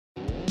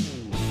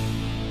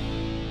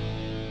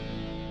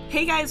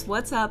Hey guys,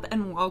 what's up,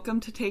 and welcome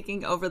to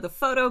Taking Over the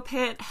Photo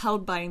Pit,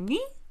 held by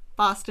me,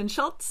 Boston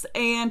Schultz.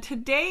 And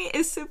today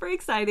is super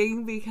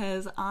exciting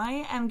because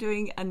I am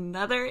doing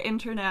another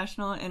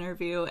international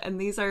interview,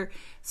 and these are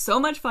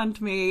so much fun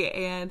to me.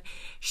 And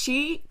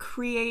she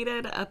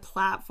created a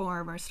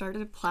platform, or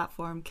started a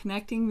platform,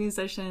 connecting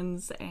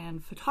musicians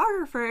and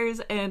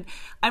photographers, and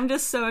I'm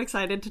just so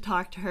excited to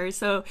talk to her.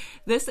 So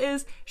this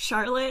is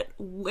Charlotte,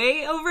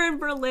 way over in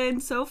Berlin,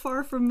 so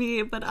far from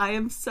me, but I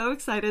am so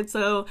excited.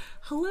 So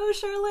hello,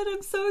 Charlotte.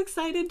 I'm so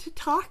excited to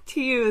talk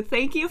to you.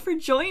 Thank you for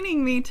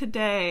joining me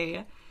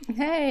today.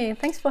 Hey,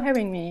 thanks for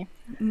having me.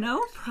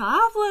 No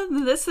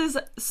problem. This is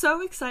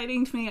so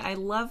exciting to me. I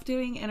love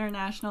doing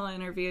international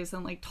interviews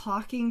and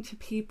talking to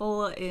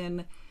people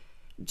in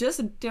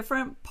just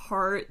different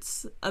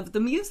parts of the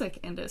music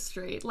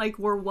industry.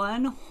 We're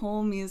one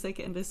whole music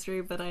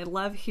industry, but I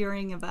love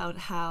hearing about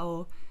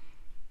how,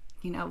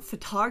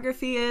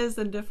 photography is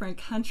in different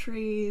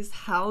countries,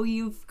 how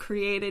you've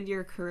created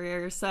your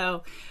career.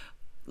 So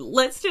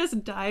let's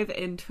just dive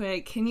into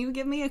it. Can you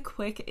give me a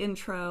quick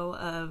intro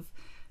of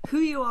who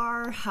you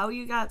are, how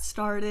you got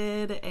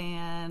started,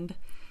 and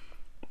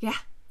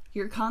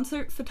your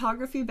concert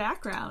photography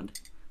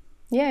background?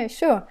 Yeah,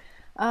 sure.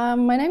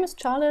 My name is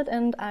Charlotte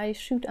and I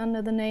shoot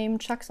under the name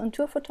Chucks on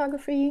Tour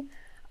Photography.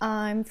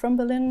 I'm from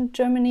Berlin,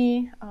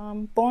 Germany,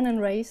 born and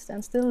raised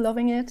and still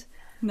loving it.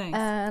 Nice.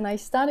 And I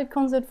started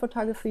concert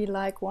photography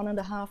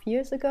 1.5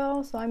 years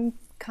ago, so I'm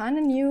kind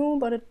of new,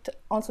 but it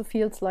also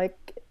feels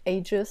like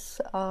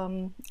ages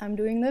I'm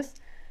doing this.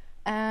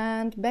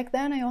 And back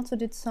then I also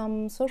did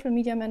some social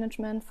media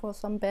management for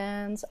some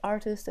bands,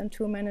 artist and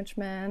tour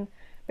management,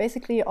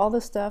 basically all the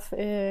stuff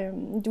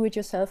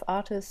do-it-yourself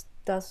artist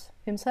does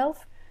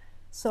himself.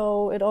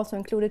 So it also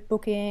included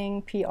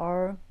booking,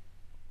 PR.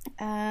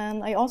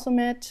 And I also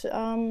met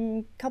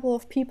a couple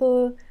of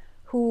people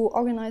who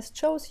organized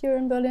shows here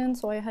in Berlin,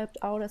 so I helped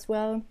out as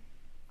well.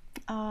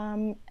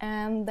 And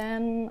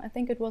then I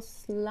think it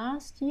was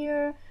last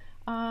year,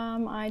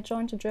 I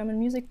joined a German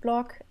music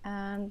blog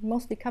and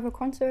mostly cover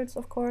concerts,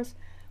 of course,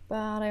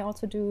 but I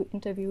also do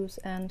interviews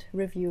and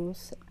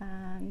reviews.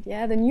 And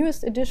the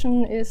newest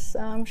addition is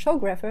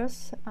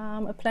Showgraphers,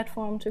 a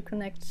platform to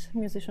connect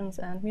musicians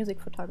and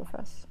music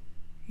photographers.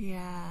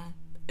 Yeah,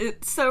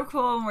 it's so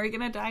cool, and we're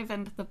going to dive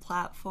into the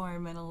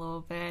platform in a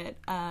little bit.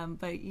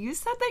 But you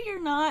said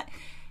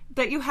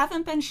that you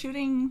haven't been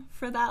shooting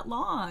for that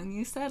long.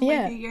 You said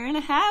a year and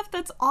a half.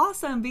 That's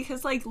awesome,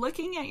 because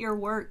looking at your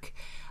work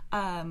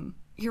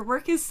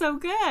is so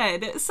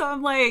good. So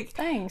I'm like,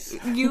 thanks.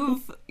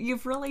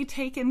 you've really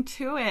taken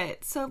to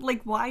it. So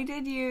why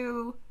did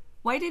you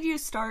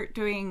start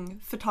doing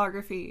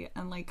photography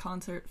and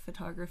concert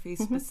photography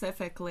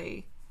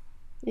specifically?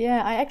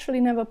 Yeah, I actually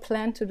never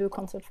planned to do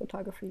concert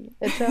photography.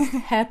 It just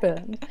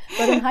happened.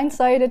 But in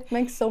hindsight, it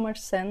makes so much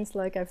sense.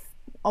 I've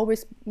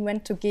always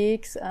went to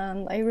gigs,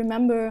 and I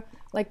remember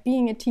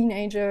being a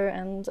teenager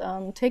and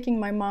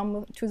taking my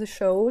mom to the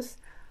shows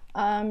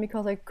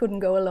because I couldn't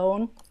go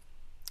alone.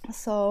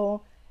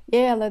 So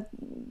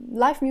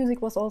live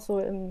music was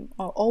also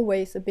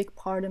always a big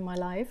part in my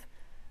life.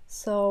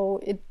 So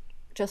it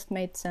just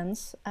made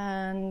sense.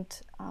 And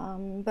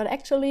but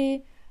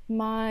actually,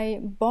 my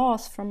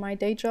boss from my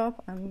day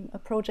job, I'm a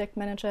project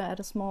manager at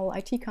a small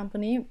IT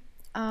company,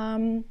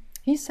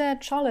 he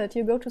said, Charlotte,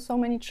 you go to so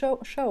many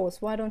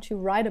shows, why don't you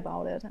write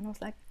about it? And I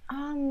was like,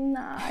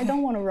 nah, I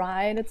don't want to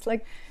write.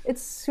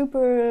 It's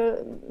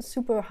super,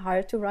 super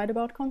hard to write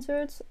about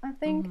concerts, I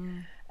think.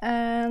 Mm-hmm.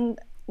 And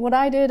what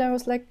I did, I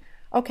was like,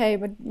 okay,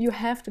 but you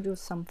have to do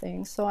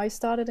something. So I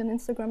started an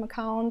Instagram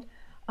account,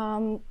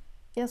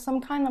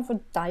 some kind of a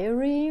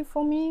diary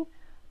for me.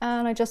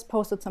 And I just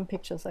posted some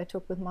pictures I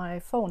took with my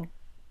phone.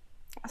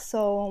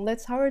 So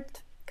that's how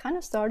it kind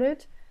of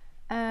started.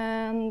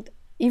 And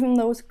even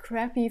those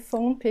crappy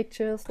phone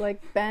pictures,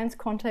 bands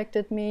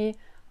contacted me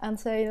and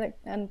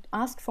and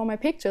asked for my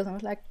pictures. And I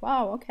was like,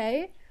 wow,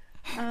 okay.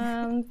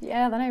 And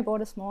then I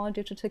bought a small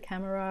digital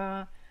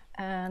camera,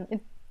 and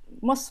it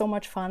was so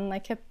much fun. I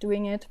kept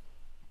doing it.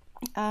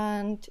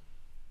 And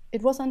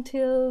it was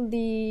until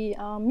the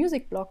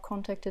music blog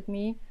contacted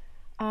me.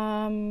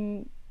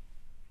 I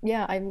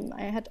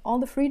had all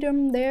the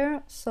freedom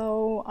there,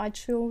 so I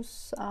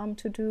chose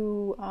to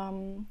do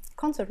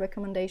concert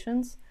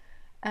recommendations.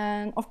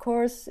 And of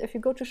course, if you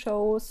go to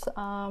shows,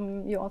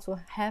 you also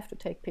have to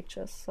take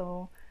pictures.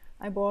 So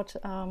I bought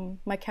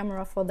my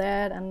camera for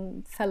that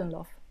and fell in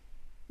love.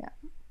 Yeah.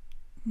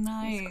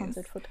 Nice. With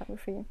concert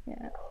photography.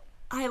 Yeah.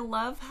 I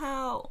love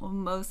how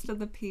most of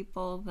the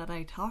people that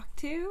I talk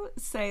to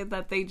say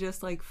that they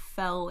just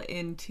fell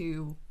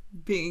into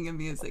being a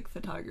music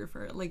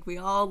photographer. We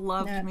all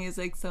loved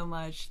music so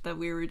much that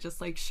we were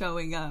just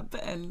showing up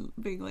and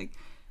being like,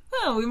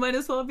 oh, we might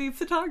as well be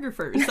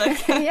photographers.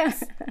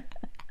 Yes.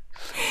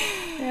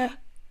 Yeah.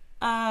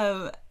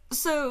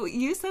 So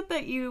you said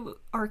that you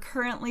are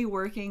currently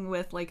working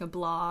with a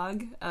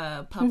blog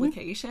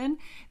publication.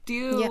 Mm-hmm. Do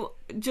you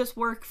just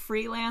work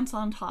freelance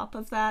on top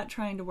of that,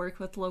 trying to work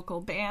with local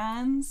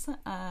bands?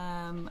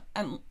 And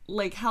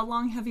how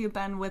long have you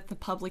been with the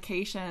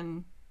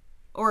publication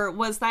or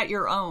was that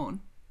your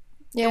own?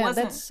 Yeah,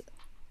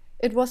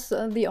 it was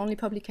the only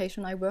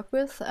publication I work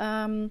with.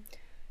 Yeah,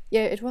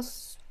 it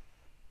was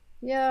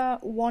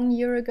 1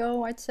 year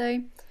ago, I'd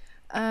say,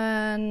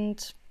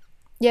 and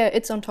yeah,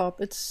 it's on top.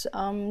 It's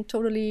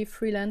totally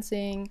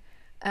freelancing,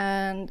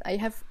 and I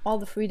have all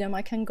the freedom.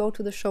 I can go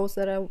to the shows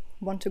that I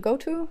want to go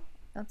to.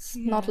 That's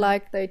not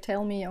like they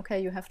tell me,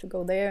 okay, you have to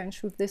go there and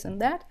shoot this and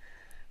that,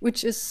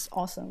 which is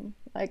awesome.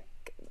 Like,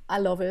 I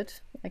love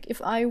it. Like,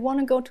 if I want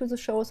to go to the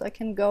shows, I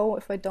can go.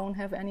 If I don't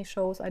have any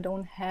shows, I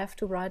don't have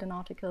to write an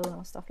article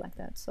or stuff like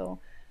that. So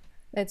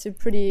it's a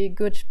pretty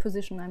good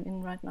position I'm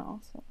in right now.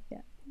 So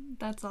yeah.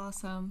 That's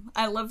awesome.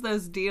 I love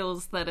those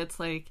deals that it's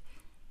like,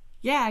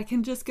 yeah, I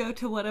can just go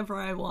to whatever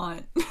I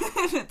want.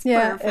 It's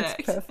perfect.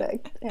 It's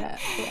perfect. Yeah,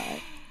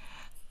 right.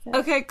 Yeah.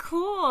 Okay,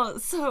 cool.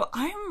 So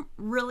I'm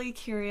really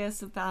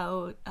curious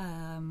about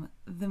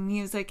the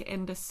music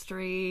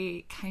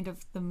industry, kind of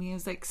the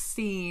music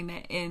scene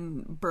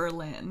in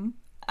Berlin.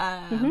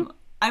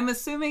 I'm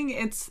assuming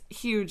it's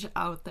huge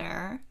out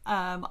there.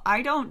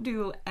 I don't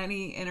do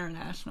any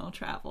international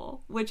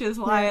travel, which is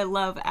why I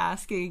love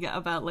asking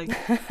about like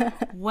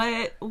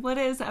what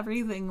is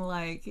everything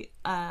like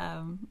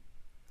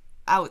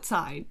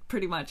outside,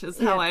 pretty much is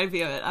how I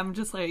view it. I'm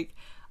just like,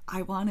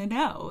 I want to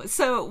know.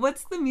 So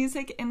what's the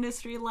music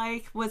industry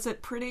like? Was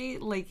it pretty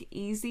like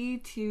easy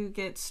to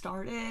get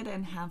started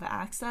and have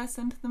access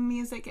into the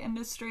music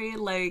industry?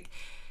 Like,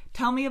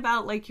 tell me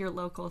about like your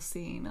local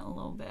scene a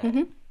little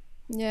bit.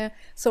 Yeah,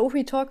 so if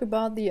we talk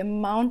about the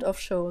amount of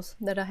shows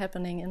that are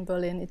happening in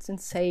Berlin, it's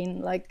insane.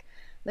 Like,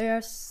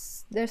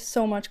 there's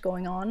so much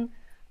going on.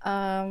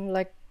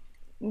 Like,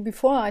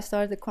 before I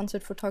started the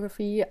concert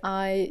photography,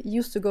 I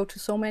used to go to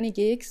so many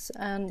gigs,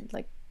 and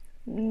like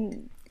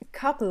a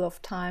couple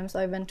of times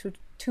I went to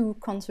 2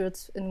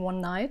 concerts in one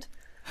night.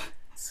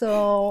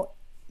 So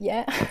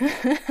yeah,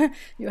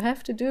 you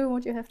have to do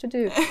what you have to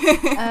do.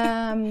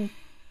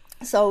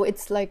 So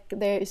it's like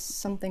there is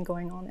something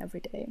going on every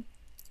day,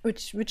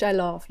 which I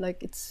love.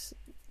 Like,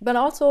 but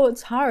also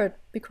it's hard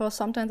because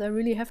sometimes I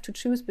really have to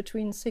choose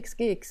between 6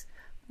 gigs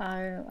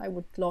I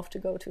would love to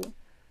go to.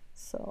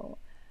 So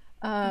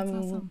that's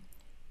awesome.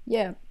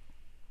 Yeah.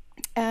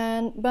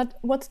 But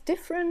what's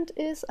different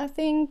is, I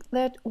think,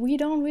 that we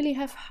don't really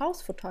have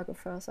house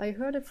photographers. I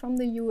heard it from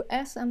the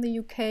US and the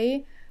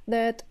UK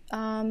that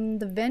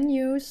the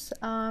venues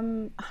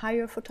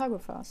hire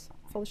photographers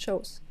for the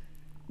shows.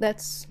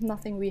 That's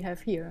nothing we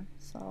have here.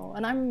 So,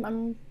 and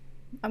I'm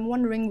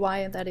wondering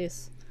why that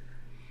is.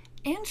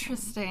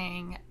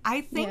 Interesting.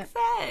 I think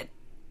that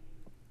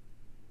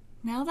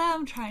now that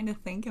I'm trying to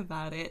think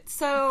about it,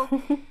 so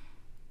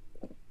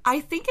I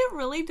think it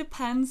really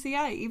depends,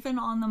 even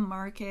on the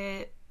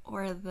market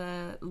or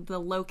the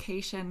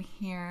location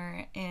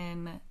here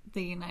in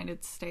the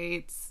United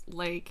States.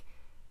 Like,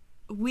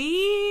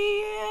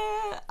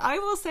 I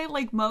will say,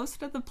 like,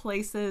 most of the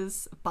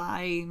places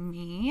by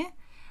me,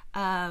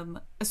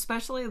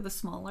 especially the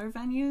smaller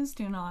venues,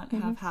 do not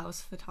have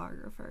house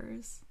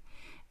photographers.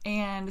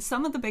 And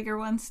some of the bigger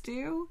ones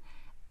do.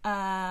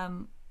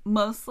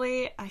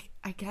 Mostly,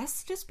 I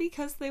guess just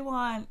because they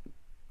want,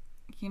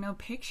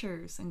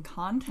 pictures and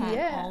content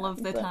all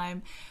of the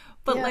time.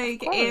 But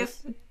like,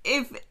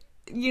 if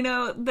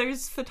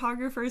there's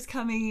photographers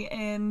coming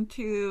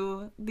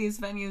into these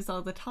venues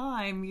all the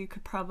time, you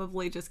could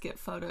probably just get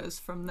photos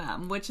from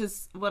them, which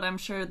is what I'm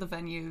sure the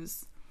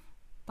venues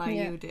by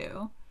you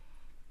do.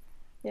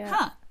 Yeah.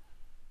 Huh.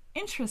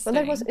 Interesting.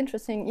 Well, that was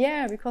interesting.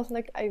 Yeah, because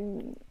like I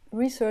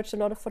researched a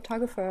lot of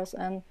photographers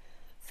and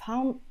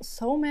found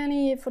so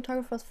many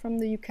photographers from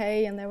the UK,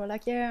 and they were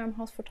like, yeah, I'm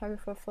house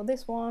photographer for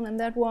this one and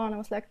that one. I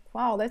was like,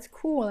 wow, that's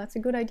cool. That's a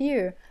good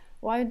idea.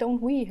 Why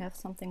don't we have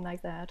something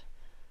like that?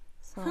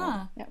 So,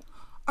 yeah.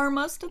 Are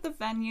most of the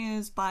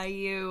venues by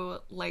you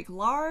like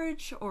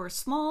large or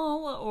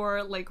small,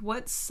 or like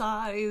what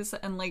size,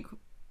 and like,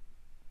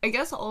 I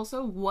guess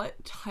also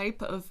what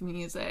type of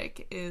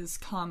music is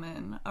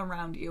common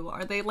around you?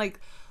 Are they like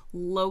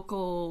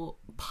local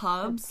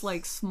pubs,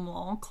 like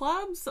small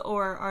clubs,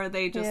 or are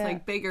they just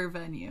like bigger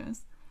venues?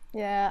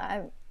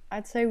 Yeah,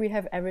 I'd say we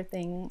have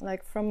everything,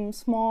 like from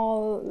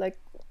small, like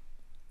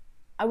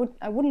I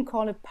wouldn't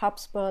call it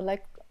pubs, but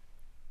like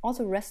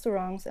also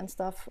restaurants and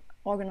stuff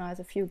organize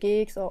a few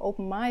gigs or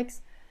open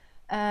mics,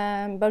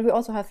 but we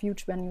also have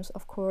huge venues,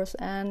 of course.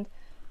 And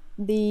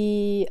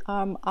the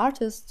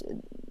artists,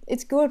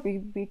 it's good,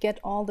 we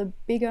get all the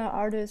bigger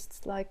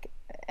artists, like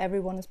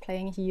everyone is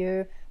playing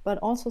here, but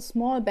also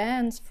small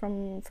bands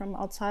from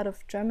outside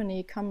of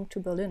Germany come to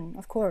Berlin.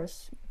 Of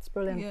course, it's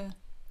Berlin. Yeah.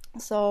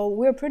 So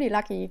we're pretty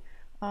lucky,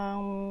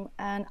 and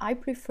I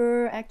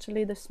prefer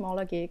actually the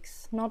smaller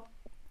gigs. Not,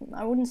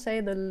 I wouldn't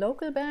say the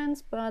local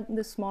bands, but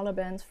the smaller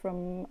bands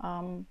from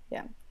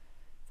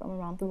from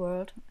around the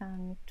world,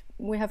 and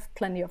we have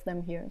plenty of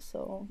them here.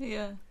 So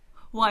yeah.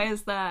 Why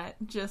is that?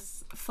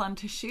 Just fun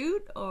to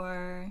shoot,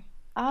 or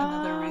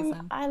another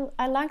reason?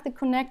 I like the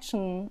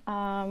connection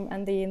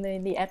and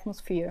the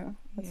atmosphere.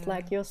 It's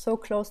like you're so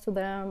close to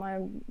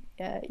them.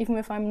 Even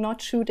if I'm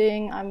not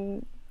shooting,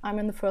 I'm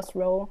in the first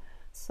row.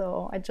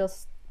 So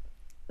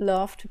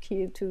love to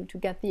keep to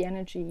get the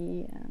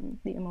energy and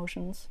the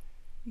emotions.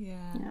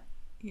 Yeah.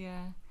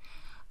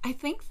 I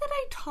think that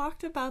I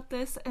talked about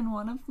this in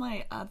one of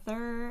my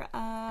other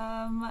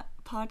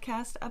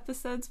podcast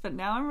episodes, but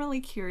now I'm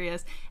really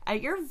curious.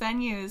 At your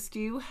venues, do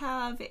you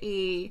have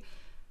a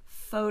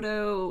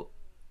photo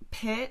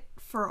pit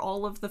for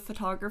all of the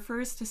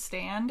photographers to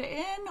stand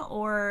in,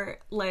 or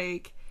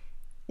like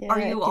are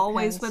you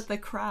always with the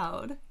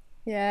crowd?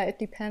 Yeah, it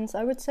depends.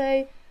 I would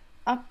say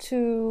up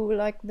to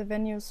like the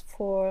venues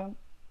for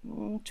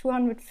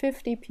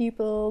 250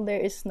 people,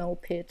 there is no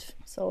pit,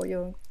 so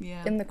you're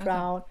in the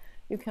crowd.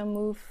 You can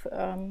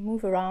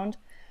move around,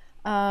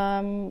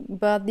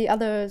 but the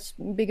others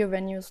bigger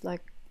venues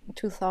like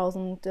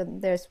 2000,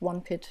 there's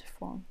one pit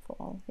for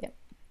all. Yeah.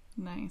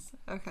 Nice.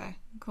 Okay,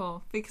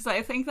 cool. Because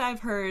I think that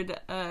I've heard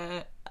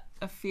a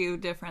few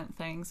different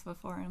things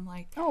before. I'm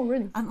like, oh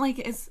really? I'm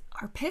like,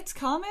 are pits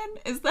common?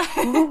 Is that?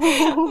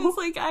 I was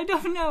like, I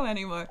don't know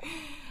anymore.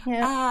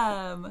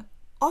 Yeah.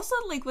 Also,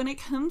 like when it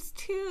comes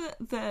to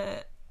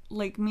the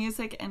like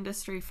music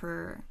industry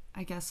for,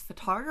 I guess,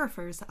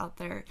 photographers out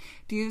there,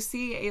 do you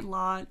see a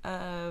lot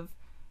of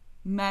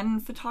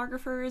men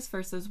photographers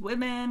versus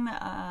women?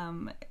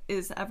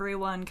 Is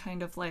everyone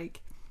kind of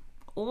like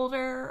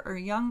older or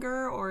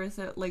younger, or is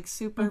it like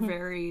super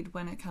varied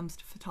when it comes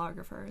to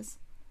photographers?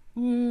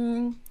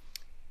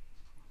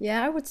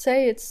 Yeah, I would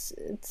say it's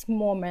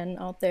more men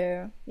out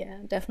there. Yeah,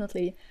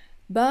 definitely.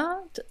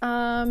 But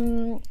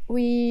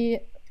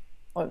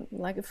or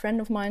like a friend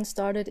of mine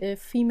started a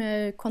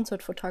female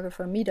concert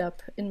photographer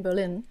meetup in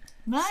Berlin.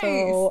 Nice.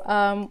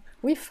 So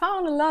we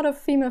found a lot of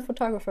female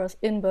photographers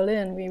in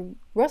Berlin. We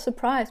were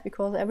surprised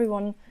because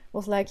everyone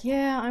was like,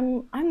 "Yeah,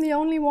 I'm the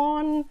only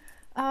one,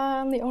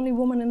 the only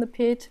woman in the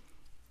pit."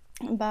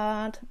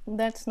 But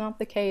that's not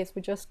the case.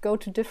 We just go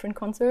to different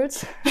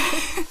concerts.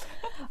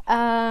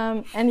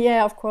 And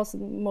yeah, of course,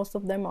 most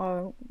of them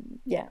are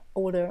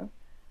older.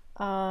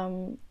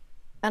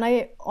 And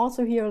I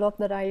also hear a lot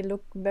that I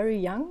look very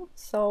young.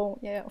 So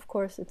yeah, of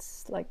course,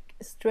 it's like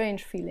a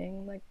strange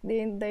feeling. Like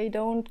they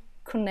don't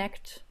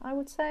connect, I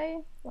would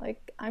say.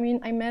 Like, I mean,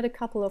 I met a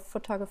couple of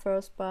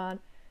photographers, but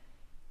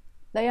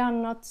they are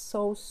not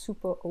so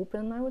super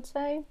open, I would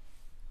say.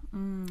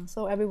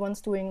 So everyone's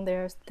doing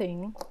their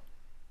thing.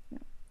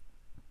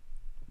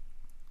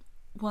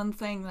 One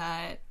thing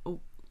that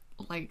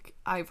like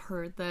I've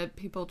heard that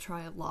people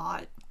try a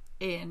lot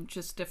in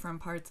just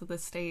different parts of the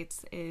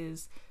States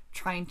is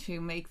trying to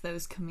make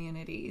those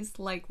communities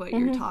like what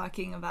you're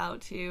talking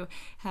about, to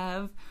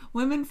have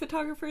women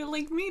photographer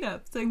like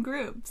meetups and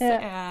groups.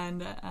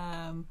 And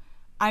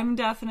I'm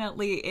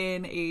definitely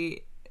in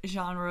a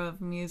genre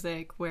of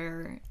music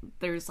where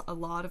there's a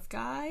lot of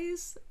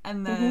guys,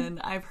 and then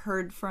I've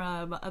heard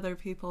from other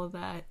people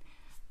that,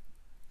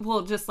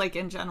 well, just like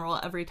in general,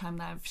 every time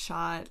that I've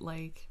shot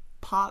like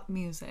pop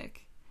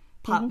music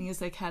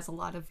has a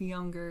lot of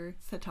younger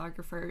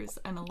photographers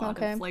and a lot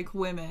of like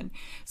women,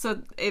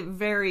 so it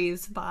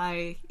varies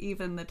by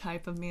even the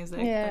type of music.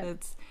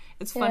 But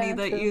it's funny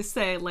that you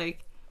say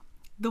like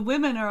the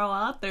women are all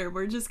out there,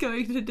 we're just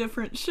going to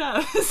different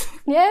shows.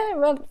 Yeah,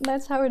 well,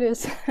 that's how it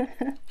is.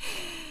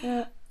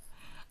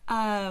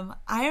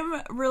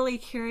 I'm really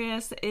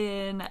curious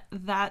in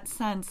that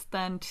sense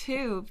then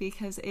too,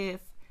 because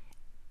if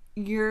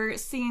your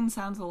scene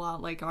sounds a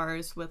lot like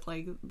ours with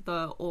like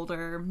the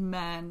older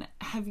men,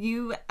 have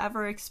you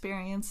ever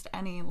experienced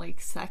any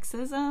like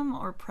sexism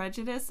or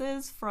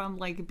prejudices from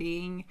like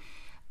being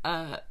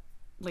a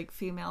like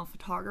female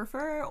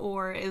photographer,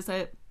 or is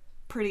it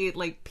pretty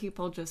like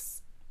people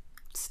just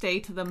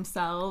stay to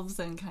themselves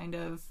and kind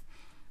of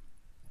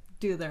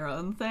do their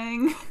own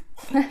thing?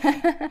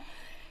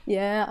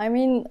 Yeah, I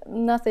mean,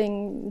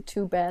 nothing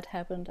too bad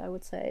happened, I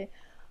would say.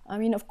 I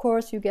mean, of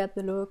course, you get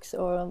the looks,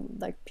 or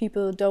like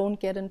people don't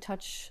get in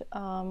touch,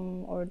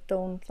 or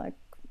don't like,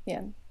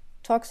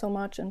 talk so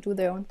much and do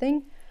their own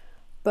thing.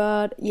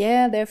 But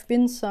yeah, there have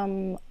been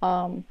some,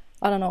 I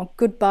don't know,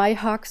 goodbye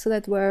hugs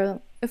that were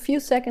a few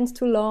seconds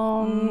too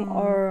long,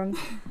 or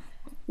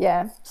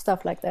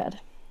stuff like that.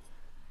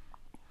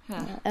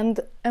 And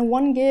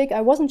one gig,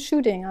 I wasn't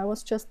shooting, I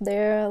was just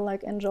there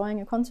like enjoying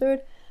a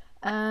concert,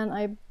 and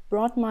I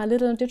brought my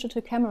little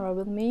digital camera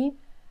with me.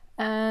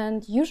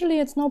 And usually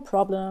it's no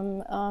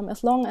problem.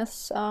 As long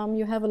as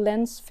you have a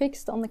lens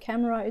fixed on the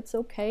camera, it's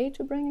okay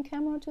to bring a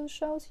camera to the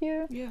shows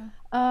here. Yeah.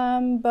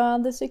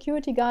 But the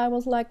security guy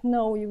was like,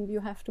 no,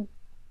 you have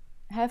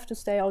to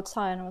stay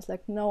outside. And I was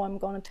like, no, I'm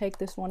gonna take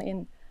this one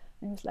in.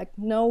 And he was like,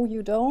 no,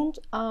 you don't.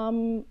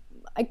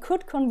 I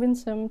could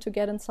convince him to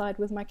get inside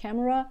with my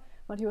camera,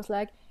 but he was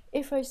like,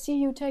 if I see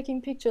you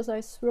taking pictures,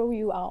 I throw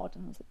you out.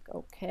 And I was like,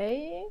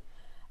 okay.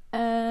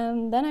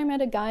 And then I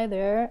met a guy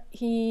there.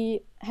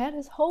 He had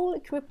his whole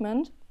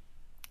equipment,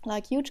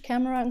 like huge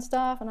camera and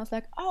stuff. And I was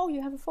like, oh,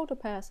 you have a photo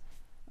pass?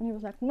 And he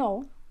was like,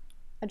 no,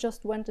 I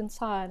just went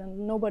inside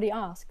and nobody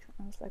asked.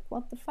 I was like,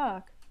 what the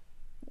fuck?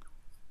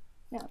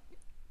 Yeah.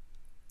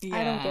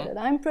 I don't get it.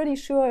 I'm pretty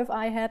sure if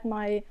I had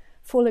my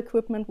full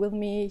equipment with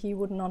me, he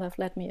would not have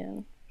let me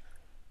in.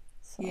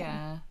 So,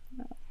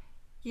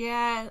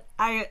 Yeah,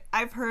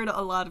 I've heard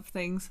a lot of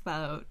things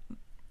about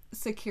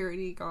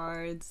security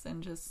guards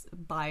and just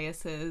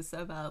biases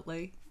about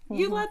like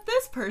you Hmm. let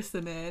this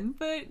person in,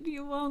 but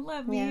you won't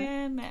let me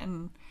Yeah, in,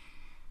 and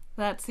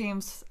that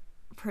seems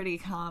pretty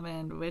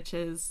common, which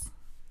is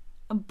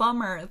a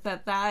bummer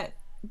that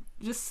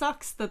just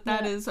sucks that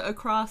yeah, is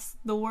across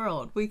the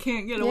world. We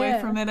can't get away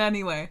yeah, from it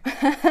anyway.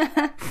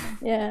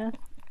 yeah.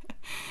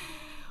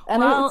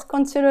 And it's Well,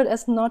 considered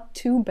as not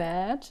too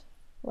bad.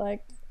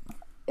 Like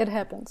it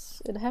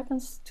happens. It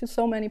happens to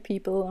so many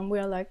people, and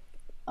we're like,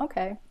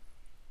 okay,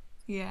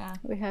 yeah.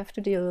 we have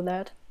to deal with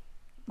that.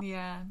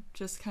 Yeah,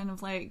 just kind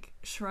of like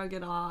shrug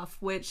it off,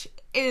 which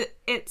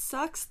it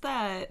sucks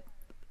that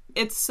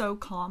it's so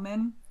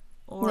common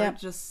or Yeah,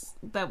 just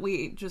that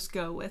we just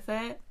go with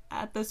it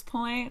at this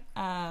point.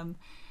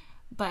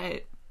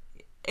 But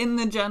in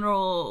the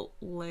general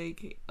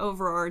like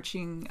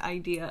overarching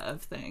idea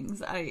of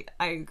things, I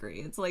agree.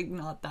 It's like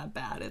not that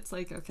bad. It's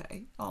like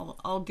okay,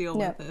 I'll deal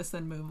yeah. with this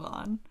and move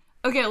on.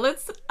 Okay,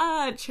 let's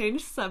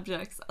change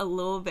subjects a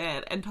little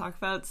bit and talk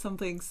about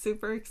something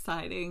super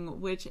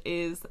exciting, which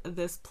is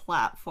this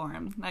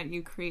platform that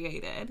you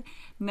created.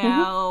 Hmm.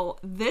 Now,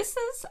 this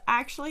is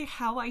actually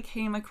how I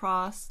came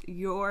across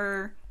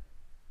your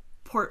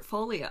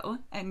portfolio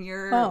and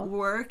your Oh,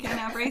 work and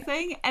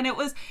everything, and it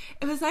was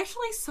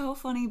actually so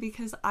funny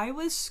because I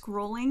was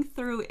scrolling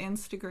through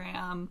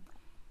Instagram.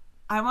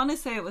 I want to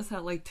say it was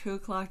at like 2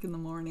 o'clock in the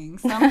morning,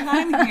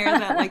 sometime here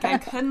that like I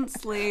couldn't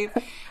sleep.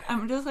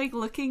 I'm just like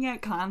looking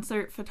at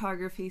concert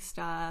photography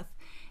stuff,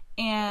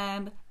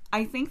 and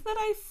I think that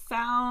I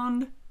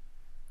found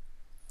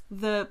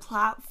the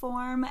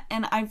platform,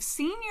 and I've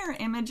seen your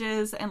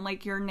images and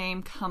like your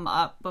name come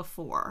up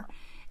before,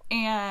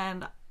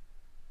 and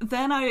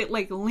then I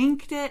like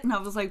linked it and I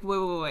was like,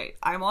 wait.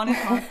 I want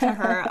to talk to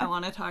her. I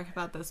want to talk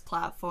about this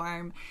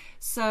platform.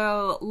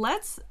 So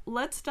let's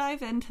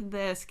dive into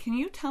this. Can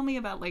you tell me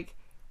about like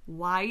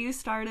why you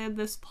started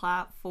this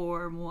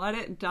platform, what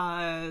it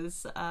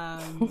does,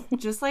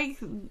 just like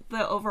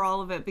the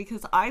overall of it?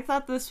 Because I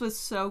thought this was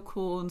so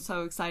cool and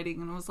so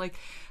exciting, and I was like,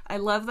 I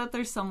love that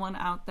there's someone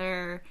out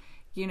there,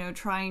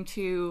 trying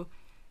to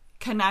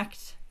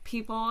connect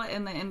people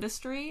in the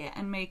industry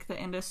and make the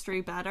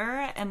industry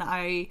better, and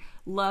I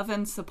love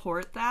and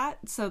support that.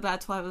 So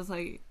that's why I was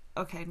like,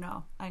 okay,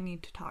 no, I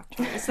need to talk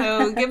to her.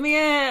 So give me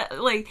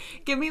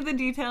the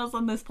details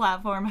on this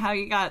platform, how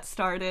you got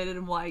started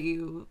and why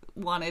you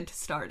wanted to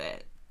start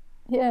it.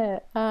 yeah.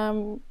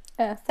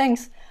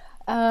 Thanks.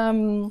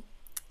 Um,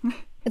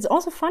 it's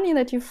also funny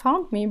that you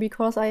found me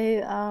because I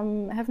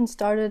haven't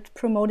started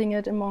promoting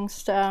it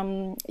amongst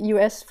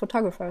US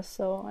photographers,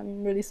 so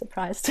I'm really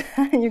surprised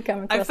you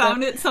come I across that.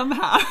 found it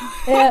somehow.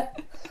 Yeah.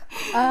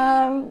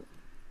 Um,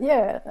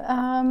 yeah.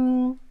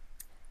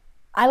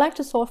 I like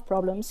to solve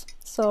problems,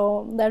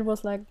 so that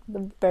was like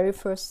the very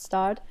first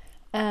start.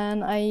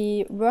 And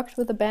I worked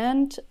with a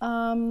band,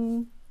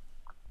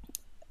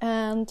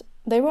 and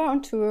they were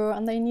on tour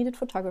and they needed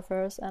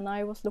photographers, and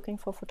I was looking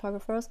for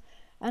photographers.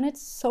 And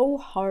it's so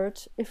hard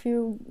if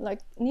you like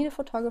need a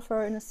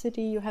photographer in a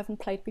city you haven't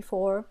played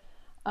before,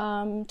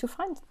 to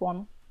find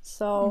one.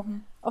 So Mm-hmm.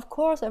 of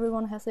course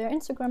everyone has their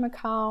Instagram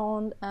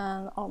account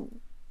and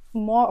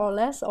more or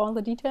less all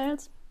the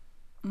details.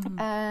 Mm-hmm.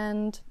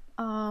 And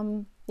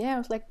yeah, I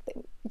was like,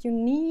 you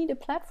need a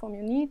platform.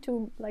 You need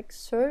to like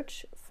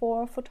search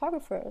for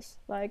photographers.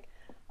 Like,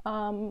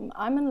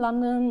 I'm in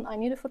London. I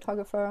need a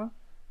photographer.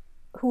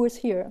 Who is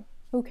here?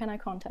 Who can I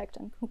contact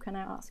and who can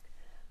I ask?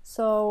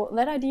 So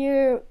that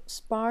idea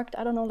sparked,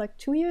 I don't know, like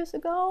 2 years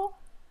ago.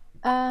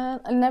 I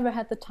never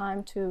had the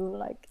time to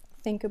like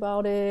think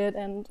about it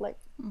and like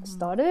Mm-hmm.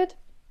 start it.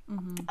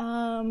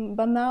 Mm-hmm.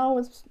 But now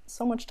with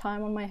so much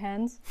time on my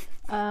hands,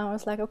 I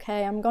was like,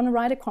 okay, I'm gonna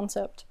write a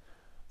concept.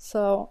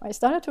 So I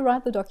started to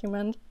write the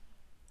document,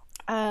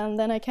 and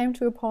then I came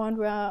to a point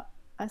where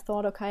I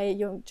thought, okay,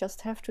 you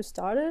just have to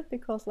start it,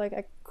 because like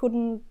I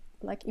couldn't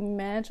like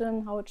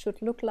imagine how it should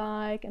look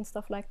like and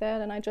stuff like that,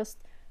 and I just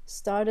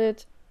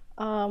started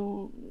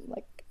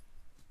like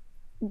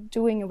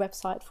doing a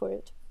website for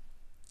it,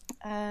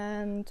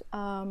 and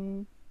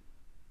and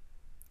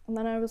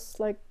then I was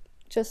like,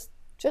 just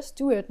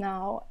do it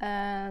now,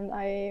 and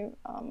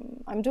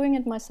I'm doing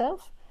it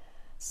myself.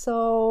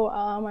 So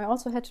I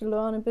also had to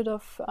learn a bit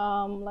of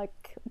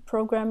like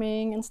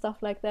programming and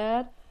stuff like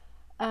that.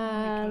 Oh my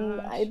And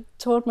gosh. I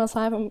told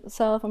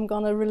myself I'm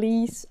gonna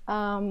release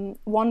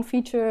one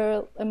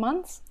feature a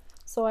month,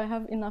 so I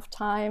have enough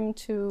time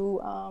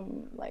to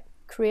like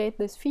create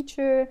this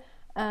feature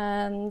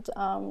and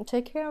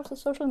take care of the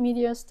social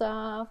media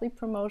stuff, the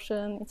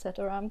promotion,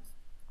 etc.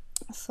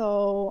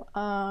 So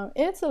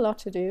it's a lot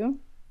to do,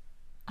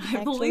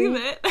 I believe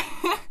actually. it.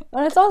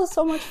 But it's also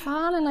so much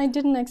fun, and I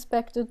didn't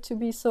expect it to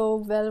be so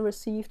well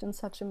received in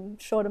such a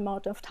short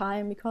amount of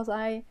time, because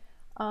I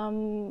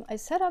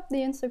set up the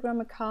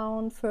Instagram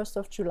account 1st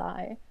of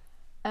July,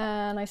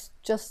 and I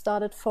just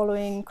started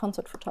following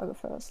concert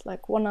photographers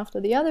like one after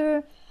the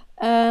other,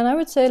 and I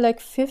would say like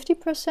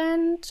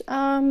 50%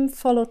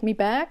 followed me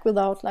back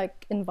without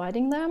like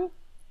inviting them,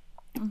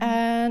 Mm-hmm.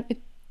 and it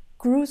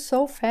grew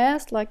so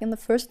fast. Like in the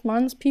first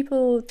months,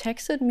 people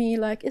texted me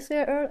like, "Is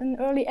there an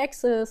early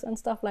access?" and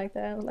stuff like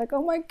that. I was like,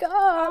 "Oh my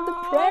god, the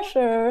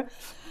pressure!"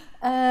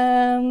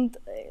 And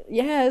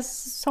yes,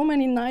 so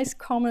many nice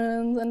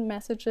comments and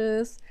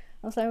messages.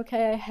 I was like,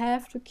 okay, I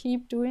have to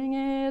keep doing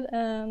it,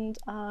 and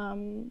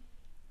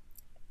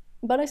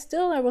but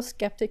I was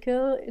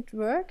skeptical. It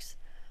works.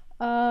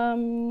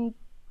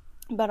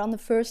 But on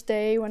the first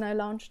day when I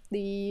launched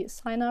the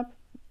sign up,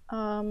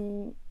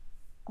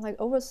 like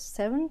over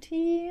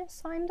 70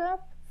 signed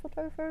up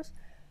photographers.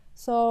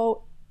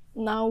 So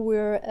now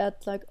we're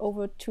at like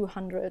over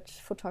 200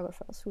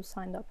 photographers who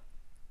signed up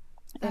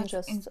in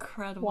just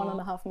incredible.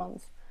 1.5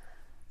 months.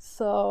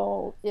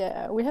 So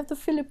yeah, we have the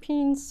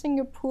Philippines,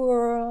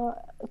 Singapore.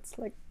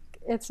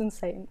 It's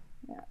insane.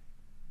 Yeah.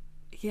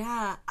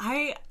 Yeah,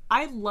 I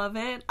love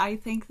it. I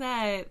think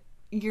that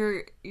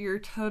you're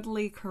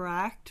totally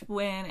correct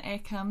when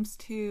it comes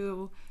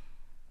to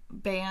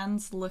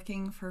bands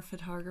looking for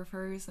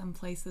photographers in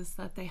places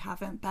that they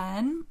haven't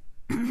been.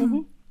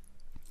 Mm-hmm.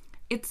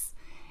 It's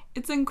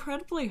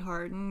incredibly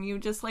hard, and you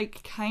just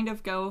like kind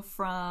of go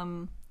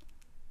from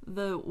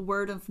the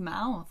word of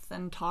mouth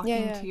and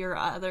talking to your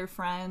other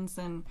friends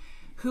and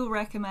who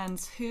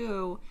recommends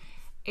who,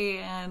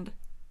 and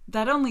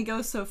that only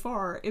goes so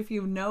far if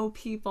you know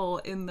people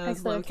in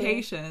those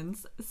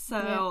locations.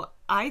 So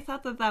I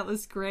thought that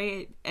was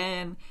great,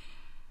 and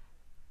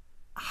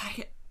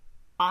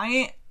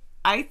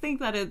I think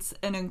that it's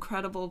an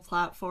incredible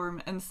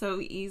platform and so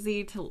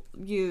easy to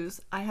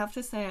use. I have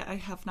to say I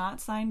have not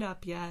signed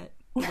up yet,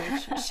 which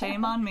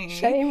shame on me.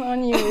 Shame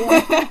on you.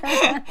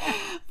 Yeah.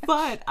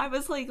 But I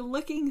was like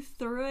looking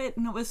through it,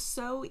 and it was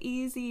so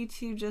easy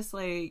to just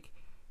like,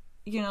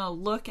 you know,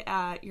 look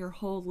at your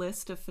whole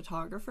list of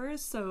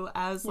photographers. So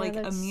as like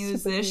a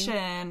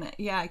musician,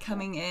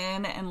 coming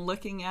in and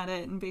looking at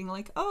it and being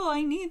like, oh,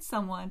 I need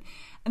someone.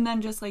 And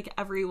then just like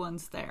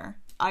everyone's there.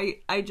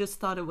 I just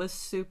thought it was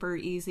super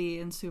easy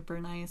and super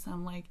nice.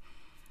 I'm like,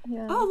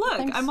 oh, look,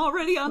 thanks. I'm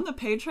already on the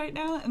page right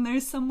now, and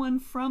there's someone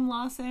from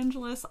Los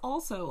Angeles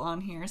also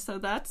on here. So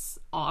that's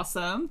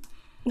awesome.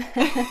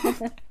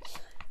 I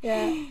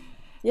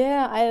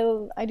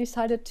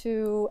decided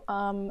to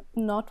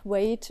not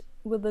wait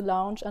with the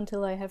launch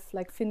until I have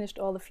like finished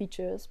all the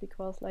features,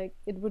 because like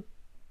it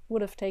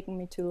would have taken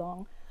me too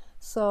long.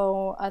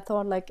 So I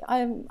thought like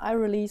I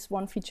release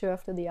one feature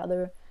after the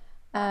other.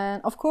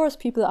 And of course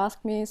people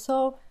ask me,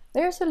 so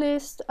there's a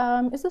list,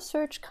 is the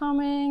search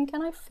coming?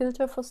 Can I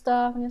filter for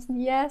stuff? And I said,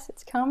 yes,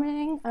 it's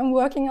coming. I'm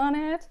working on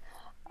it.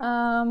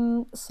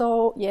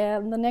 So yeah,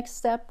 the next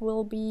step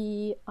will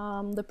be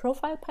the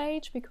profile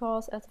page,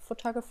 because as a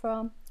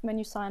photographer, when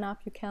you sign up,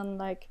 you can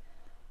like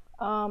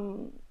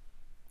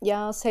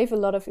save a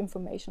lot of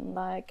information,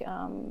 like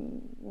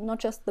not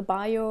just the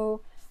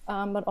bio,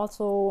 but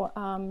also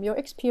your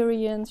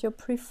experience, your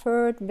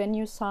preferred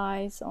venue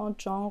size or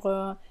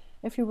genre,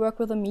 if you work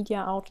with a media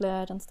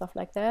outlet and stuff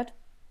like that.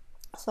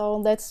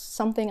 So that's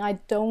something I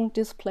don't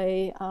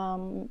display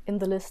in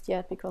the list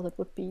yet, because it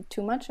would be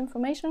too much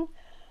information.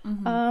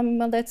 Mm-hmm.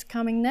 But that's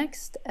coming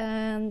next.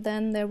 And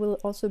then there will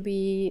also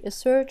be a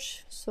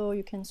search, so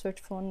you can search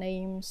for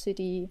name,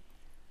 city,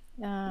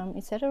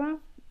 etc.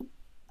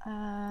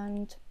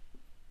 And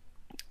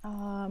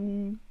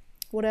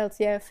what else?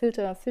 Yeah,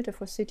 filter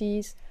for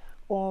cities,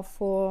 or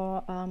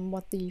for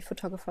what the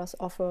photographers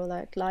offer,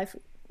 like live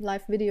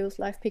videos,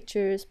 live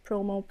pictures,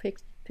 promo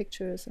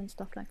pictures, and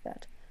stuff like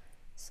that.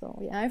 So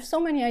yeah, I have so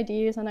many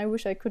ideas, and I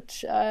wish I could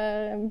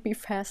be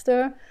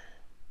faster,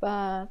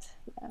 but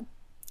yeah.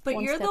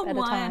 But you're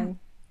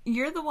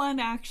the one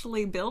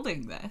actually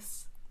building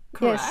this,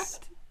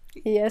 correct?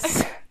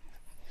 Yes.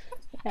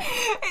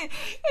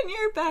 And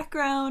your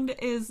background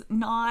is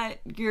not,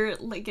 your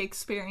like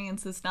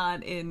experience is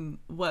not in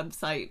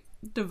website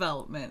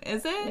development,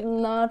 is it?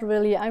 Not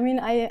really. I mean,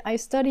 I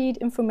studied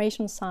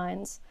information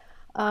science,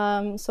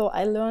 so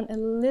I learned a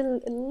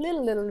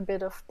little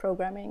bit of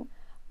programming,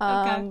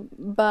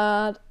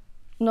 but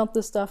not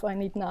the stuff I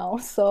need now.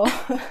 So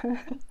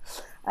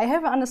I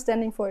have an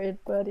understanding for it,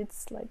 but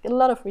it's like a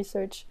lot of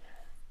research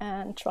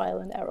and trial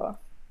and error.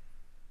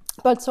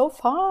 But so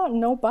far,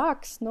 no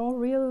bugs, no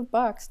real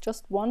bugs.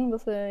 Just one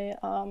with a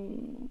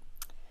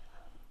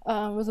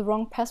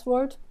wrong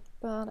password,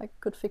 but I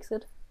could fix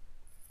it.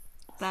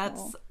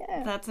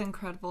 That's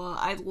incredible.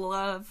 I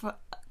love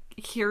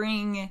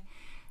hearing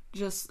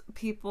just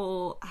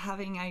people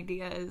having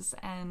ideas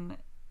and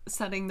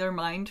setting their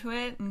mind to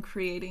it and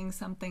creating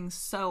something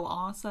so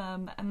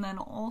awesome, and then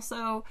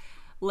also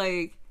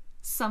like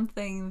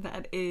something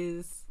that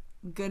is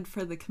good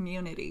for the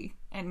community.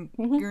 And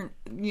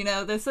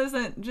this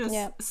isn't just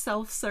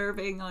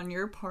self-serving on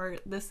your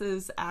part. This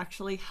is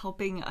actually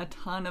helping a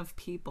ton of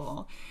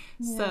people.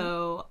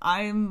 So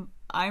I'm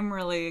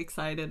really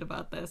excited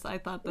about this. I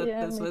thought that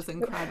this was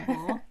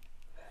incredible.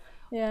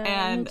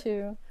 Me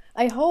too.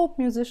 I hope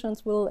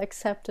musicians will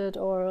accept it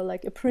or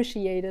like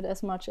appreciate it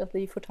as much as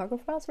the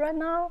photographers right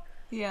now.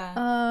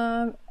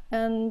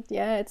 And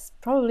it's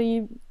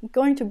probably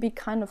going to be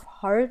kind of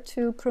hard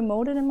to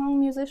promote it among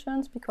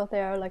musicians, because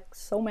there are like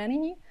so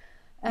many.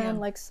 and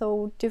like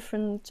so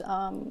different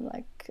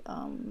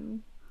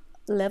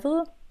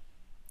level.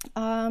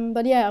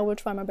 But yeah, I will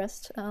try my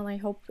best, and I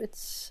hope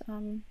it's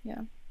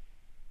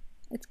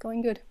it's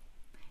going good.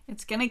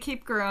 It's gonna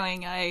keep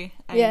growing. I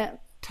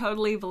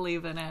totally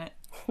believe in it.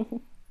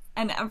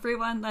 And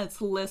everyone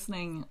that's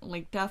listening,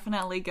 like,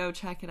 definitely go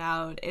check it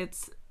out.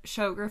 It's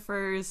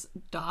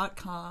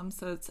showgraphers.com,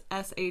 so it's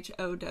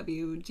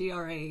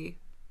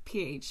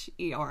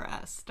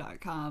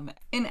showgraphers.com.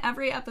 In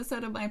every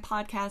episode of my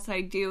podcast,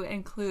 I do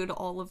include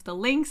all of the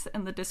links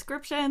in the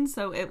description,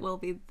 so it will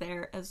be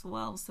there as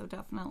well, so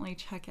definitely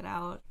check it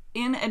out.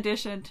 In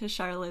addition to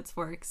Charlotte's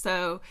work,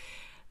 so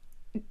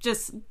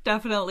just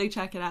definitely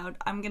check it out.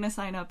 I'm gonna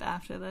sign up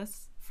after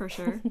this, for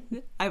sure.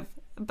 I've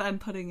been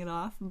putting it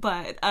off,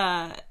 but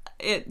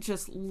it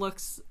just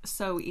looks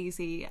so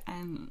easy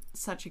and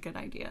such a good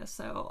idea.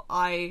 So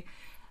I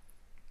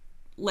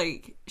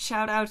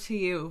shout out to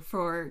you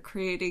for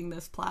creating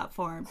this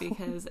platform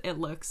because it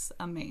looks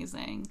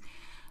amazing.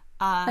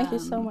 Thank you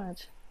so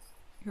much.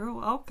 You're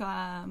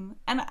welcome.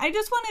 And I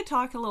just want to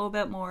talk a little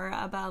bit more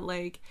about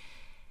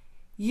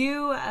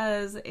you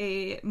as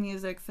a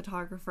music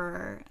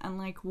photographer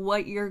and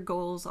what your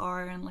goals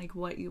are and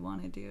what you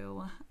want to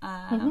do.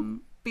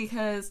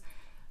 Because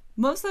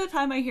most of the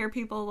time I hear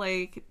people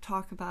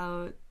talk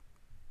about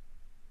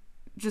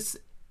just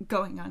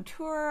going on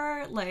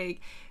tour,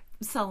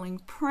 selling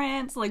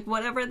prints,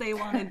 whatever they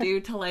want to do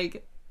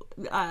to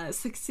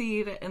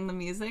succeed in the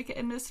music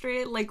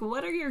industry.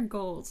 What are your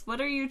goals? What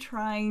are you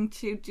trying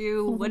to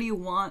do? What do you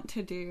want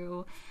to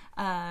do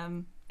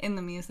in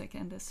the music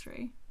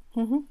industry?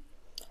 For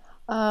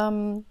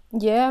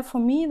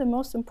me, the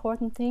most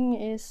important thing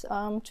is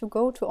to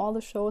go to all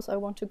the shows I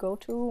want to go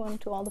to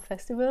and to all the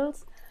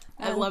festivals.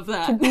 I love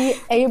that. To be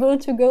able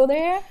to go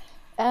there.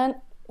 And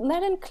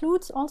that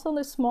includes also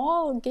the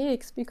small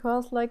gigs,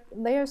 because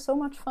they are so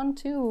much fun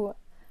too.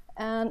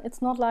 And it's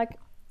not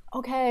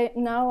okay,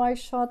 now I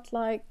shot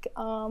the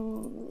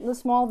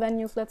small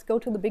venues, let's go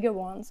to the bigger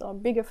ones or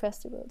bigger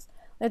festivals.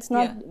 That's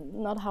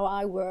not how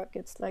I work.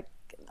 It's I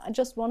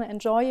just want to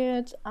enjoy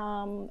it,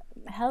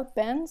 help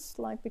bands,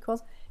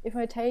 because if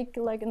I take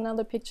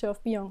another picture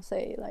of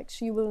Beyonce,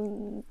 she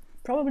will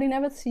probably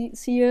never see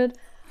it.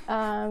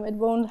 It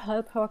won't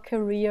help her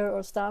career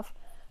or stuff.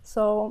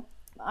 So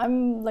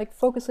I'm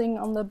focusing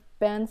on the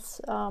bands,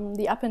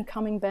 the up and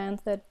coming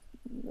bands that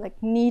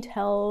need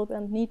help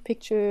and need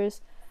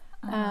pictures.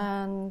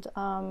 And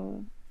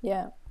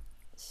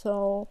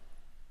so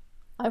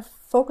I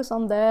focus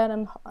on that,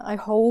 and I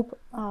hope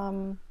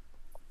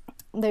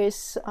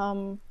there's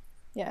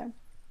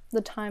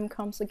the time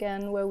comes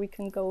again where we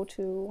can go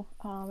to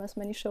as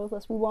many shows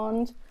as we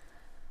want.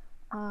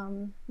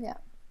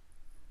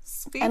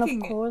 Speaking,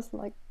 and of course,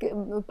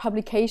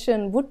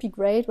 publication would be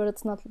great, but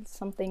it's not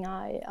something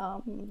I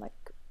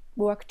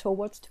work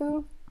towards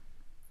to.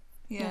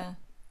 Yeah.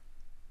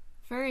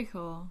 Very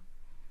cool.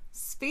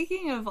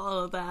 Speaking of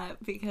all of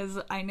that, because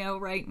I know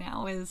right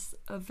now is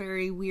a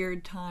very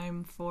weird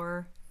time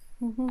for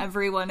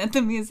everyone in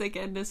the music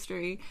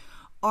industry,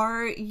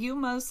 are you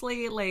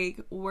mostly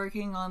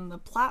working on the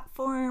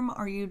platform?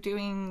 Are you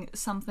doing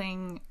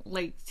something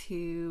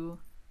to,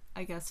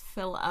 I guess,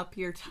 fill up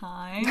your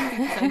time?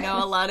 Because I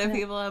know a lot of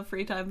people have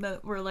free time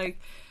that were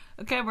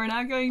okay, we're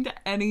not going to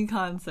any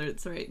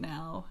concerts right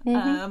now.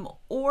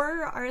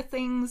 Or are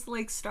things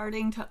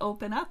starting to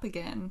open up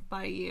again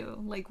by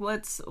you?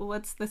 What's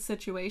the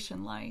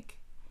situation like?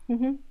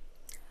 So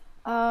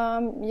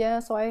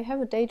I have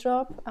a day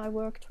job. I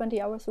work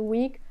 20 hours a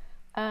week,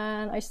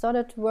 and I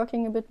started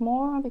working a bit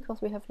more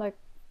because we have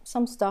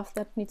some stuff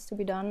that needs to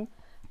be done,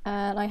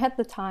 and I had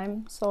the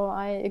time, so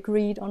I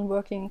agreed on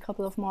working a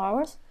couple of more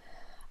hours.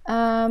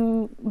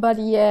 But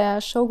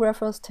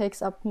Showgraphers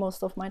takes up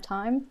most of my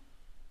time.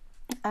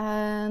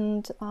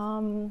 And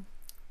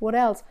what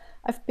else?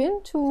 I've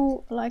been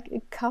to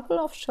a couple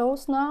of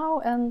shows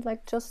now, and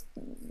just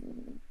a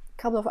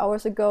couple of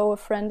hours ago a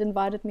friend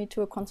invited me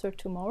to a concert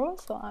tomorrow,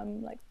 so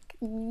I'm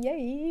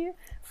yay,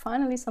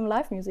 finally some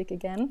live music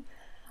again.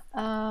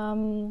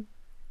 Really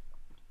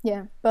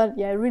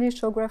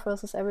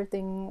Showgraphers is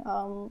everything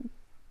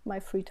my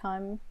free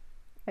time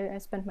I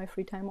spend my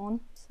free time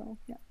on, so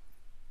yeah.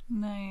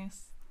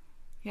 Nice.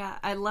 Yeah,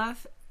 I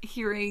love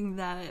hearing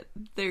that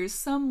there's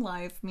some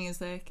live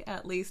music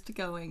at least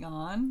going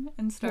on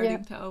and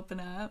starting to open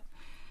up.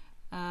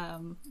 I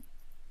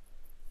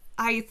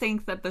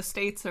think that the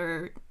States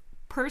are,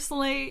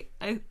 personally,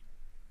 I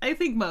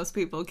think most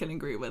people can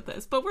agree with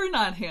this, but we're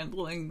not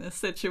handling this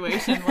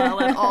situation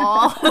well at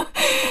all.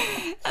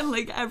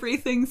 And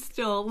everything's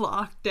still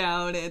locked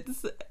down.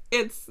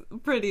 It's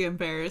pretty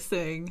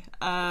embarrassing.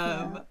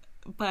 But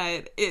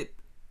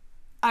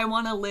I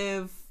want to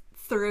live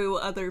through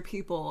other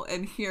people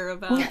and hear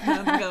about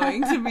them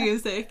going to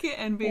music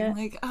and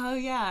being oh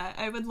yeah,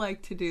 I would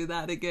like to do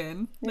that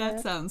again.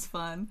 That sounds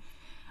fun.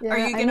 Are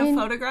you gonna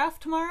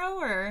photograph tomorrow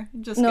or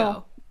just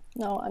go?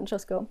 No, I'll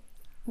just go.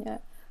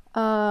 But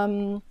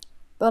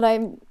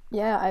when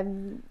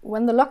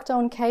the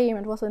lockdown came,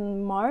 it was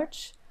in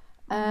March,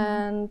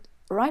 and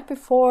right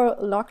before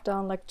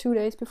lockdown, like 2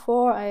 days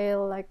before, I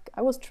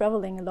was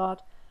traveling a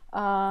lot.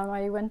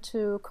 I went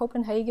to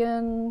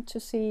Copenhagen to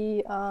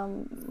see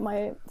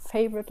my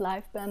favorite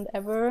live band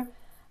ever,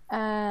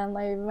 and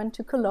I went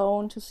to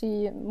Cologne to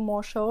see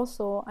more shows.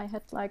 So I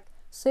had like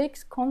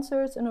 6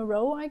 concerts in a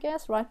row, I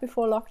guess, right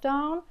before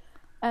lockdown.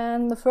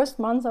 And the first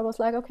month I was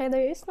like, okay,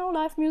 there is no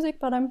live music,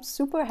 but I'm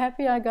super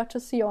happy I got to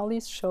see all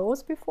these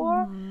shows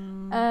before.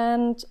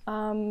 And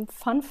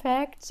fun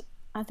fact,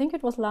 I think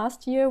it was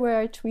last year where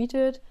I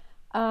tweeted,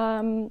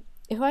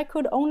 if I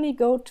could only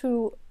go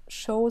to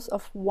shows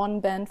of one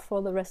band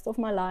for the rest of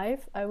my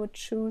life, I would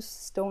choose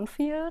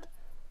Stonefield.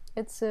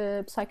 It's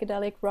a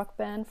psychedelic rock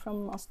band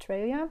from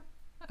Australia.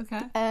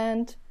 Okay.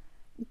 And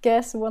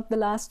guess what the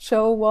last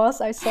show was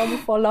I saw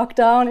before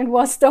lockdown? It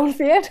was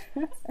Stonefield.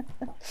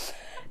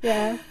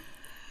 Yeah.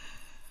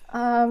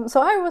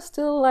 So I was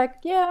still like,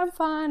 yeah, I'm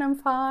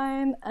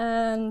fine.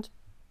 And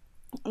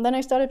then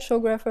I started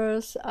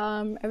Showgraphers.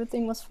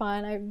 Everything was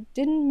fine. I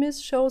didn't miss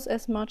shows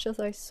as much as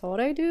I thought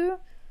I do.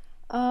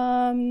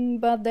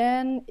 But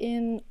then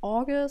in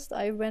August,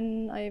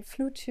 I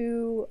flew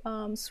to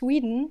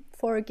Sweden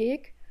for a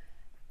gig,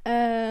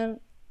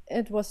 and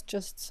it was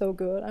just so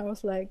good. I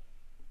was like,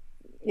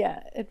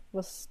 yeah, it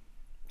was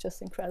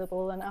just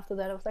incredible. And after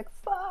that I was like,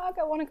 fuck,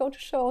 I want to go to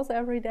shows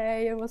every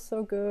day. It was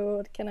so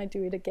good. Can I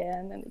do it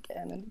again and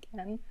again and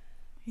again?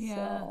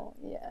 Yeah. So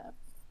yeah,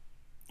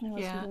 it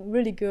was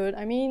really good.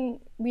 I mean,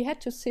 we had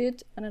to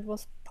sit, and it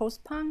was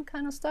post-punk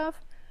kind of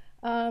stuff,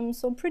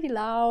 so pretty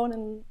loud,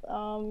 and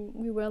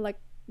we were like,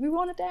 we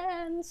want to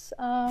dance,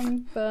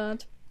 but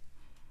it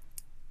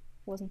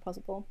wasn't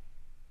possible.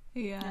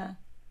 Yeah.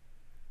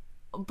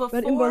 But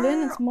in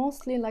Berlin, it's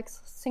mostly like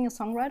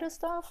singer-songwriter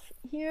stuff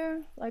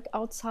here, like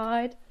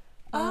outside.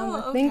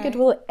 I think it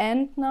will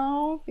end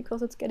now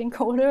because it's getting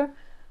colder.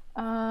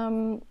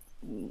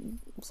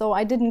 So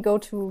I didn't go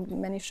to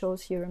many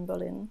shows here in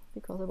Berlin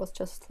because it was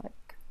just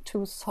like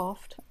too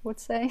soft, I would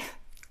say.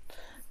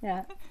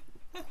 Yeah.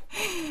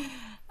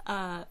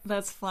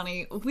 That's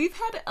funny. We've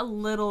had a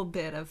little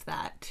bit of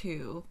that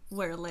too,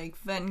 where like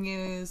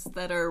venues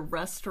that are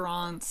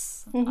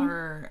restaurants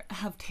or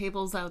have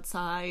tables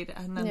outside,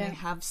 and then they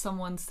have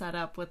someone set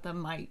up with a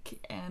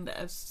mic and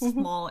a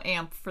small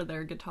amp for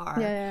their guitar.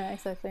 Yeah,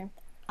 exactly.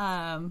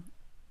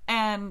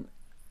 And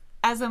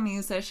as a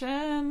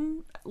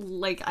musician,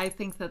 like, I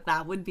think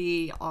that would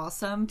be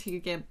awesome to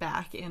get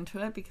back into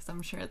it, because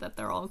I'm sure that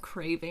they're all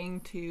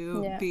craving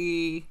to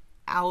be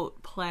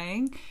out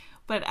playing.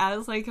 But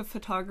as like a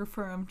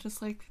photographer, I'm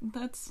just like,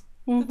 that's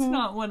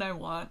not what I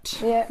want.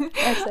 Yeah,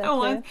 exactly. I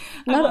want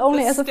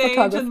only as a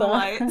photographer. And the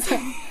lights.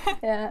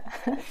 Yeah.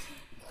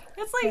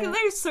 It's like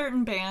there's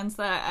certain bands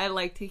that I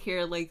like to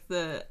hear, like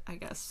the, I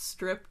guess,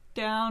 stripped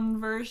down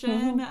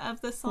version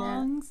of the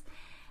songs.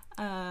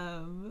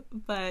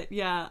 But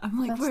yeah, I'm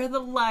like, where are the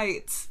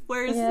lights?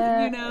 Where's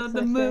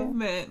the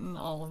movement and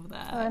all of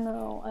that? I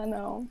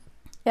know.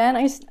 Yeah,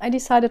 and I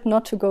decided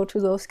not to go to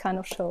those kind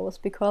of shows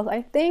because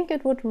I think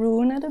it would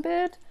ruin it a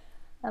bit,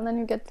 and then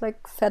you get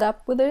like fed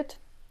up with it.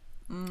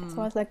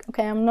 So I was like,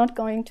 okay, I'm not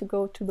going to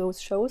go to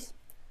those shows.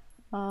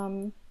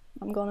 I'm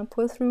gonna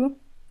pull through.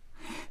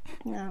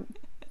 Yeah.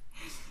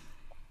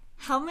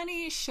 How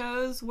many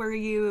shows were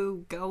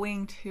you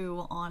going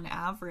to on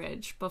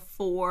average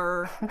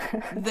before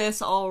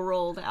this all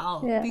rolled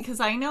out? Yeah. Because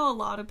I know a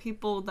lot of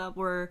people that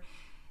were,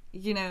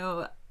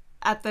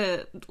 at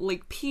the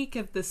like peak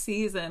of the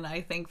season,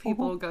 I think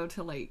people go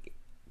to like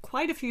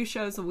quite a few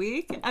shows a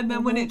week, and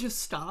then when it just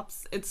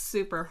stops, it's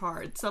super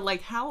hard. So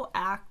like, how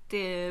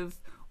active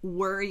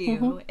were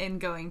you in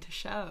going to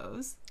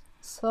shows?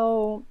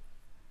 So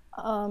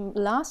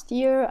last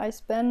year I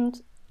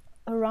spent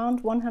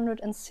around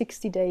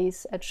 160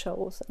 days at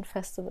shows and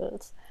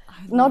festivals.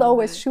 Not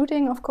always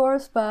shooting, of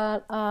course,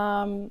 but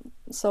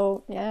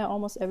so yeah,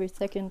 almost every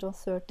second or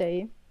third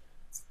day.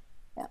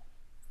 Yeah.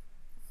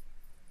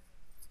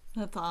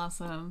 That's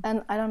awesome.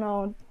 And I don't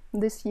know,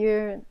 this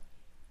year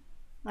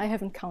I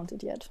haven't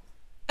counted yet.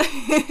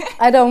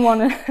 I don't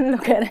want to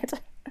look at it.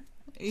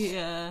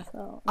 Yeah.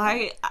 So,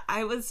 yeah.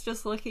 I was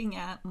just looking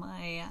at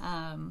my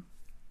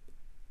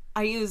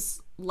I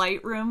use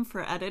Lightroom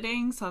for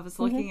editing, so I was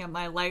looking at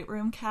my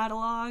Lightroom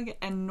catalog,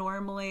 and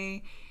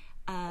normally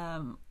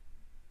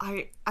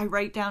I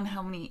write down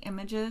how many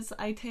images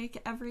I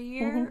take every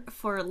year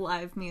for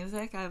live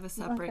music. I have a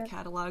separate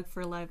catalog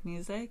for live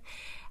music.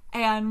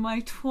 And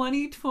my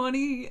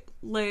 2020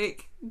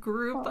 like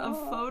group of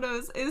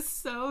photos is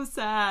so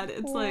sad.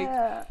 It's like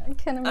I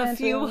can imagine. a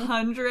few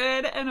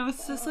hundred, and I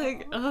was just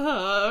like,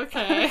 oh,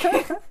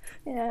 okay.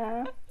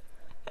 Yeah.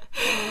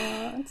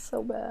 It's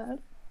so bad.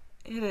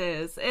 It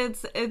is.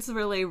 It's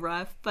really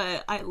rough,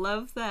 but I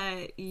love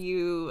that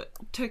you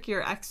took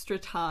your extra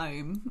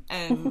time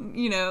and,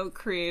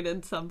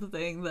 created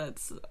something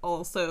that's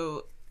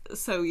also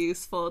so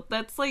useful.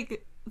 That's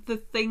like the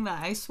thing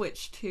that I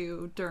switched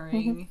to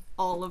during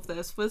all of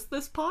this was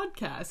this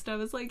podcast. I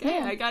was like,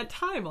 hey, I got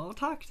time. I'll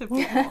talk to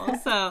people.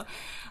 So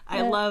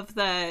I love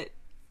that,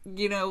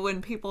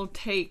 when people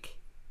take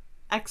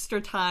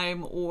extra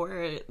time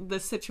or the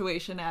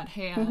situation at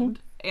hand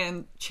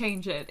and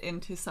change it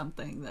into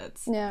something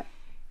that's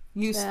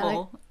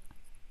useful.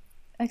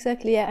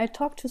 Exactly. Yeah, I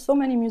talked to so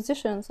many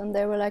musicians and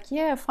they were like,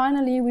 yeah,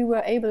 finally we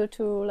were able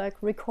to like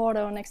record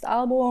our next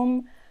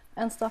album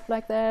and stuff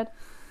like that.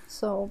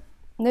 So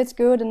that's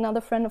good.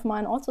 Another friend of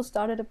mine also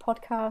started a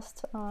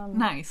podcast.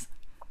 Nice.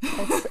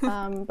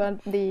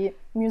 But the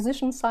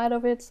musician side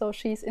of it, so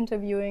she's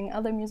interviewing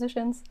other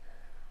musicians.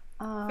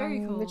 Very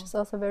cool. Which is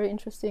also very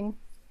interesting.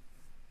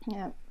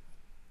 Yeah.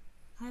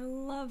 I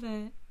love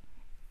it.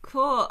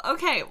 Cool.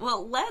 Okay,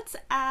 well, let's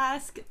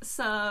ask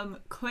some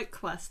quick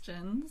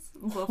questions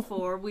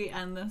before we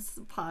end this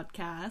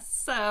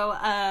podcast. So,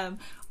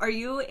 are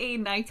you a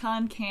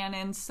Nikon,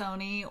 Canon,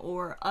 Sony,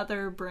 or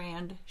other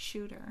brand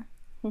shooter?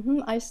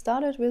 I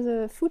started with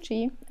a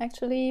Fuji,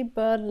 actually,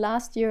 but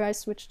last year I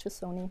switched to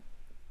Sony.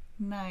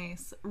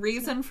 Nice.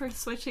 Reason for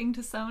switching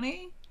to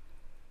Sony?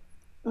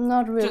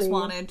 Not really. Just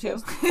wanted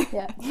to.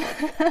 Yeah.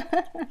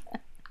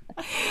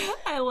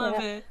 I love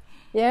it.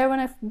 Yeah, when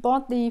I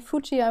bought the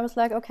Fuji, I was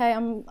like, okay,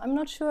 I'm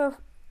not sure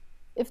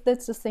if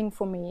that's the thing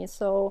for me.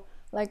 So,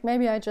 like,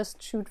 maybe I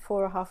just shoot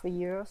for half a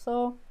year or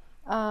so.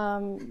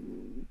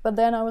 But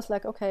then I was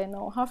like, okay,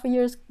 no, half a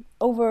year is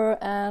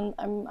over, and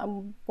I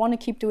want to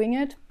keep doing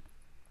it.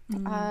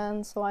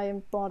 And so I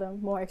bought a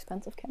more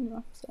expensive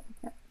camera. So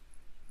yeah.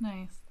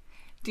 Nice.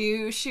 Do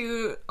you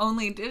shoot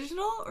only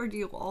digital, or do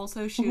you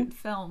also shoot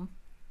film?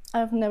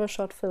 I've never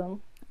shot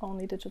film,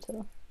 only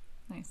digital.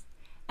 Nice.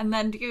 And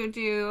then do you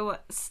do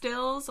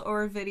stills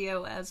or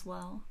video as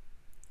well?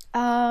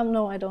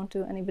 No, I don't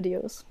do any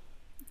videos.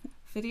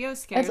 Video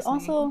scares it's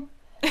also,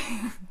 me.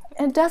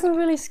 It doesn't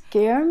really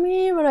scare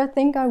me, but I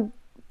think I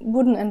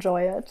wouldn't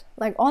enjoy it.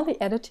 Like all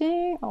the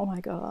editing, oh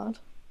my god.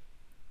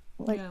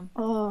 Like,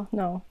 oh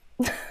no.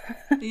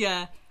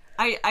 Yeah.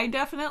 I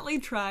definitely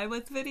try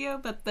with video,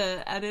 but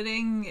the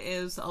editing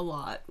is a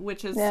lot,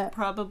 which is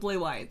probably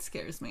why it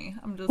scares me.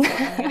 I'm just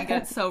like, I'm gonna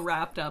get so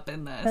wrapped up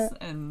in this,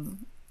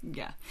 and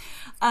yeah.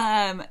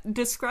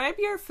 Describe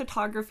your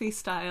photography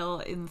style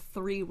in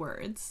 3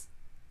 words.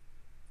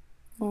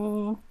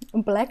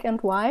 Black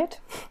and white.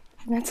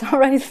 That's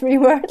already 3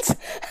 words.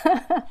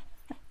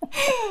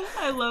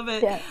 I love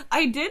it. Yeah.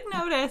 I did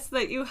notice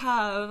that you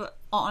have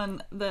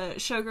on the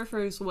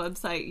Showgraphers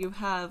website, you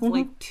have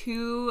like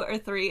 2 or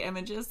 3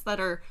 images that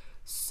are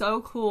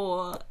so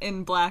cool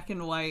in black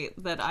and white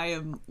that I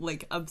am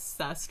like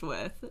obsessed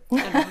with.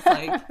 And I was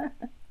like,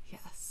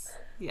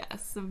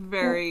 yes,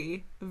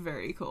 very,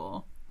 very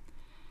cool.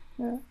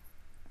 Yeah.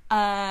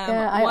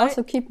 I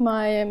also keep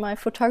my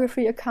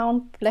photography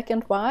account black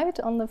and white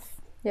on the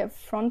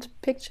front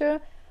picture.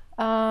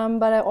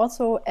 But I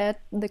also add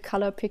the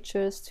color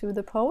pictures to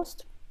the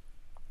post.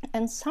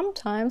 And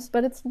sometimes,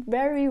 but it's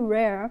very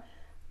rare,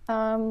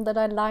 that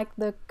I like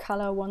the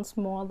color ones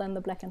more than the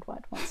black and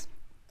white ones.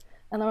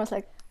 And I was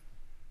like,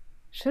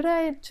 should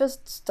I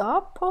just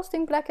stop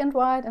posting black and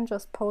white and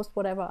just post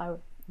whatever I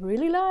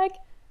really like?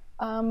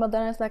 But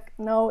then I was like,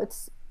 no, it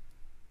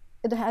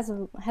has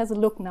a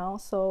look now,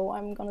 so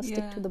I'm gonna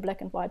stick to the black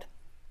and white.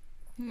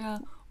 Yeah.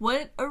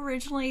 What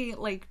originally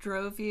like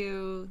drove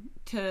you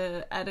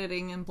to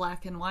editing in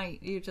black and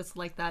white? You just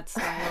like that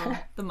style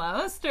the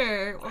most,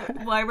 or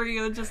why were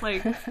you just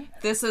like,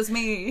 this is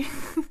me?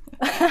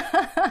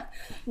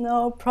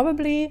 No,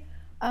 probably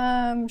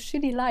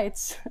shitty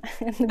lights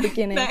in the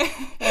beginning.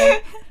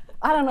 I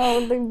don't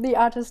know, the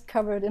artist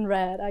covered in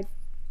red. I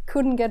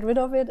couldn't get rid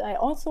of it. I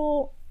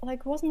also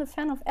like wasn't a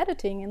fan of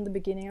editing in the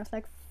beginning. I was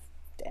like,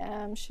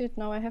 damn shit,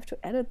 now I have to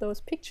edit those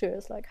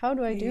pictures. Like, how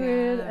do I do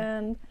it?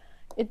 And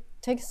it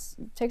takes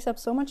up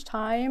so much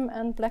time,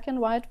 and black and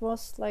white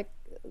was like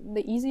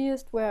the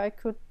easiest, where I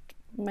could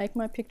make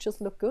my pictures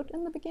look good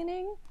in the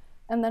beginning,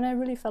 and then I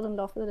really fell in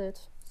love with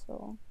it.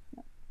 So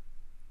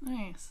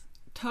nice.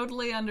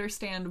 Totally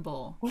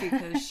understandable,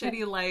 because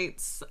shitty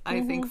lights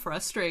I think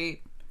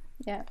frustrate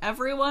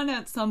everyone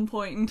at some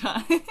point in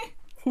time.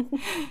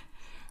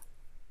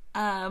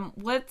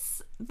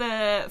 What's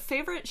the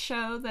favorite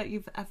show that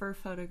you've ever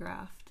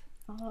photographed?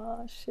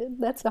 Oh shit,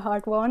 that's a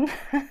hard one.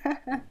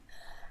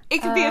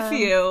 It could be a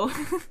few.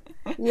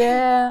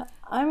 Yeah,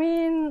 I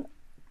mean,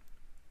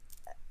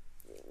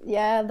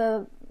 I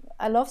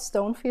love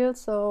Stonefield,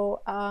 so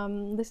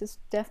this is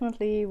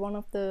definitely one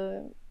of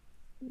the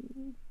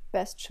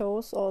best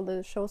shows, or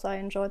the shows I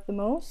enjoyed the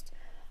most.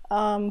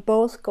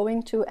 Both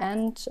going to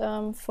and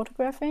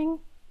photographing.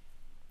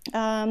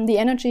 The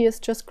energy is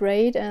just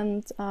great,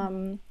 and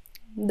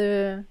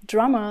the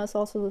drummer is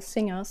also the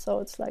singer,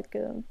 so it's like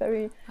a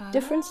very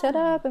different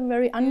setup and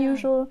very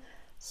unusual.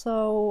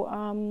 So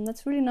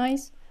that's really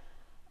nice.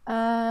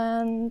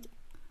 And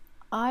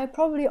I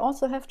probably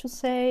also have to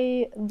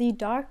say The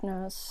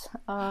Darkness.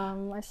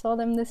 I saw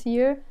them this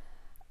year,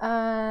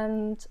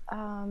 and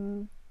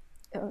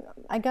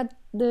I got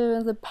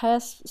the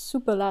pass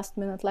super last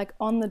minute, like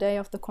on the day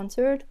of the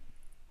concert.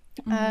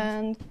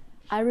 And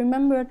I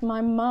remembered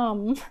my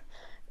mom.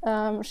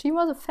 She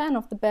was a fan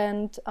of the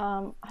band,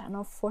 I don't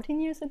know,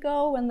 14 years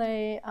ago when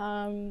they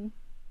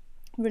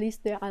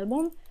released their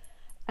album.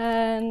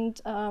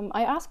 And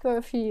I asked her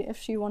if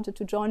she wanted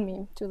to join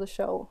me to the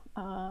show.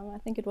 I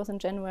think it was in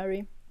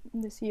January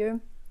this year.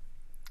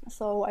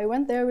 So I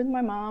went there with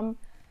my mom,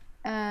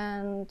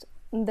 and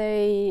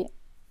they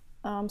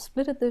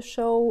splitted the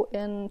show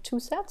in 2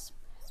 sets,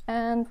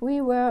 and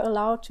we were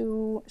allowed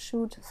to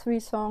shoot 3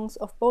 songs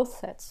of both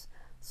sets.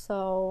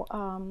 So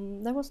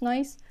that was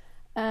nice.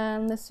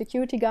 And the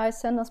security guys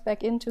sent us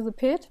back into the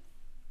pit,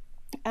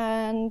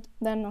 and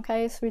then,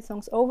 okay, 3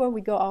 songs over,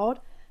 we go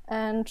out,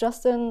 and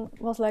Justin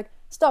was like,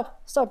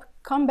 stop,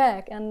 come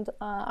back. And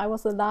I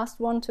was the last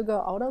one to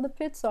go out of the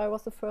pit, so I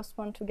was the first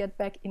one to get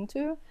back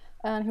into.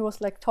 And he was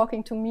like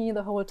talking to me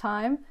the whole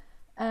time,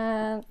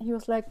 and he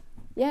was like,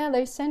 yeah,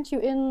 they sent you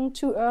in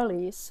too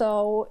early,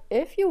 so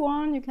if you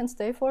want, you can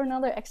stay for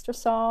another extra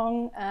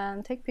song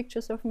and take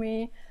pictures of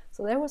me.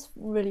 So that was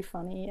really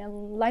funny,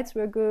 and lights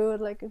were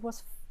good, like it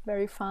was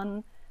very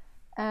fun.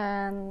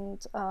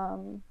 And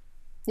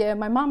yeah,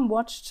 my mom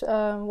watched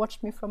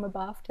me from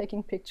above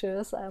taking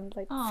pictures, and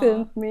like Aw.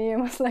 filmed me. It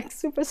was like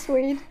super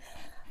sweet.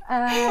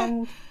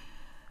 And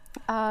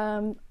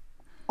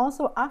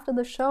also after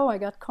the show, I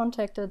got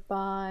contacted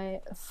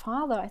by a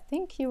father. I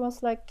think he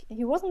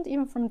wasn't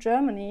even from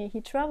Germany.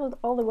 He traveled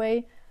all the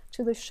way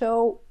to the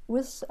show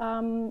with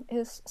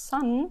his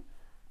son,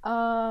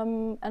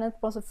 and it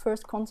was the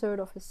first concert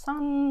of his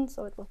son,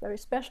 so it was very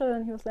special.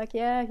 And he was like,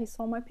 yeah, he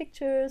saw my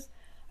pictures,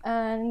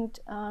 and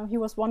he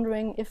was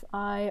wondering if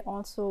I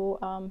also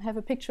have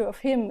a picture of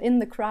him in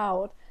the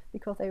crowd,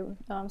 because they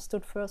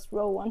stood first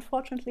row.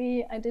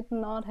 Unfortunately, I did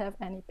not have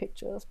any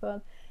pictures,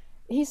 but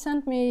he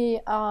sent me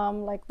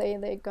like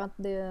they got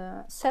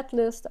the set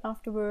list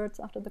afterwards,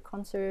 after the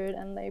concert,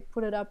 and they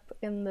put it up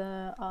in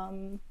the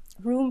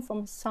room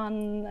from his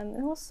son, and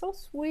it was so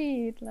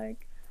sweet.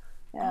 Like,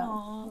 yeah,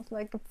 Aw. it was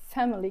like a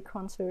family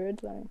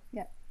concert. Like,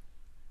 yeah.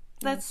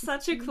 That's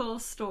such a cool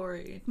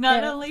story.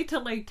 Not Yeah. only to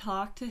like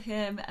talk to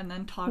him and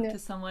then talk Yeah. to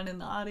someone in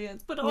the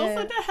audience, but also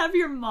Yeah. to have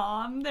your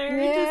mom there,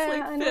 Yeah, just I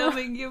like know.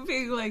 filming you,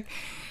 being like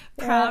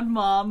proud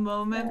mom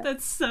moment. Yeah.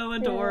 That's so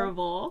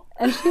adorable.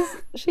 And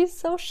she's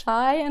so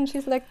shy, and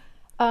she's like,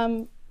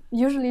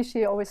 usually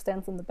she always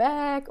stands in the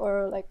back,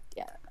 or like,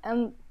 yeah,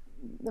 and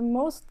the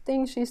most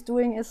thing she's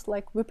doing is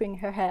like whipping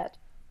her head.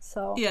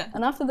 So Yeah.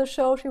 and after the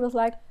show, she was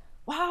like,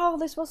 wow,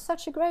 this was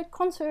such a great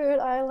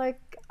concert.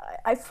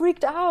 I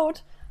freaked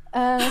out.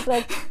 And it's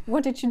like,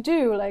 what did you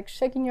do? Like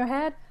shaking your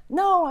head?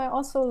 No, I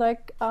also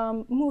like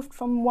moved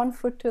from one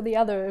foot to the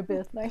other a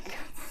bit. Like,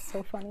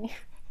 so funny.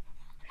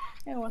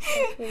 It was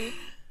so sweet.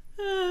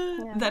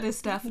 That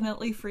is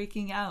definitely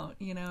freaking out,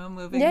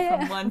 moving Yeah,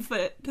 from yeah. one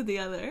foot to the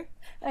other.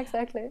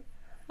 Exactly.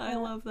 I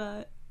love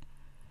that.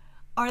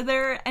 Are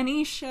there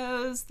any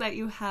shows that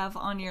you have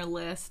on your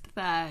list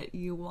that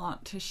you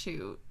want to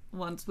shoot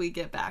once we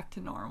get back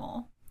to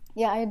normal?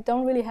 Yeah, I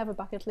don't really have a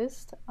bucket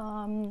list,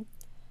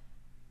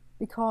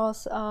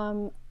 because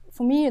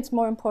for me it's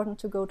more important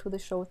to go to the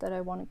shows that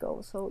I want to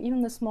go. So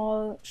even the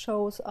small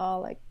shows are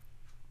like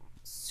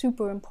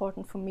super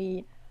important for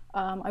me.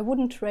 I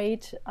wouldn't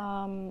trade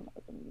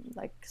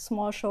like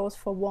small shows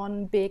for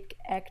one big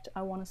act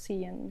I want to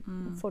see and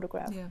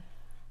photograph. Yeah.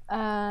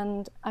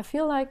 And I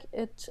feel like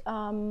it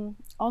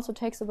also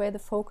takes away the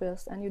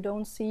focus, and you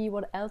don't see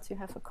what else you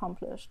have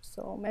accomplished.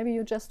 So maybe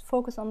you just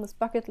focus on this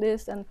bucket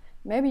list, and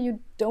maybe you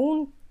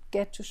don't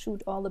get to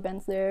shoot all the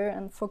bands there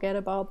and forget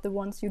about the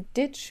ones you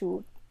did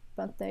shoot,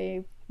 but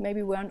they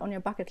maybe weren't on your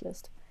bucket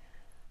list.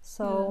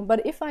 So,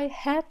 but if I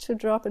had to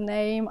drop a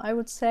name, I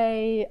would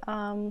say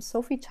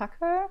Sophie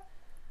Tucker.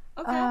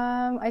 Okay.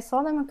 I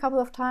saw them a couple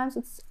of times.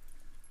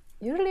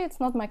 Usually it's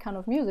not my kind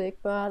of music,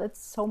 but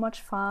it's so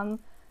much fun.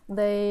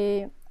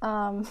 They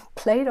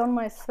played on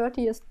my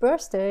 30th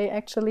birthday,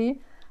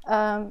 actually.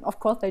 Of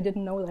course, they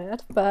didn't know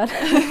that, but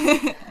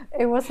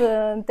it was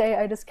a day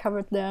I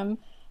discovered them,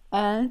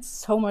 and it's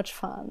so much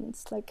fun.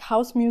 It's like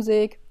house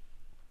music,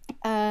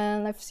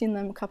 and I've seen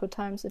them a couple of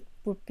times. It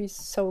would be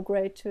so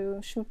great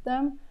to shoot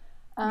them.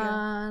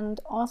 Yeah.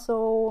 And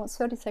also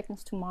 30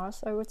 Seconds to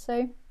Mars, I would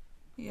say.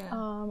 Yeah.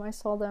 I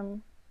saw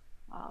them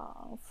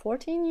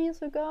 14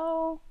 years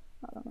ago.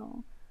 I don't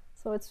know.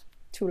 So it's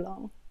too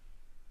long.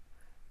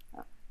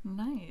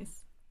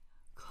 Nice.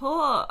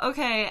 Cool.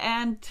 Okay,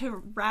 and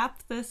to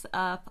wrap this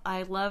up,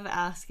 I love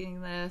asking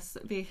this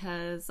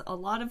because a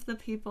lot of the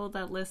people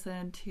that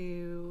listen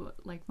to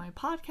like my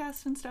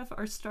podcast and stuff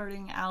are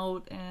starting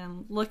out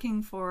and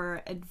looking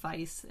for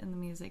advice in the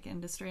music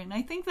industry. And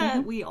I think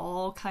that we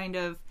all kind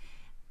of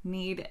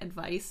need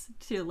advice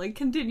to like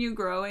continue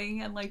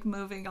growing and like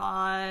moving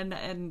on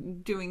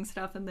and doing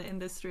stuff in the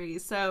industry.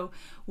 So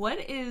what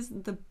is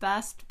the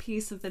best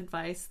piece of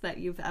advice that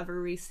you've ever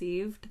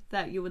received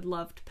that you would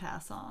love to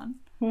pass on?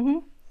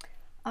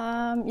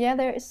 Yeah,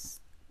 there is,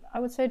 I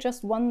would say,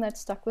 just one that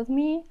stuck with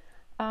me.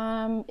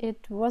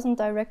 It wasn't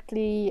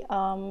directly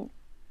an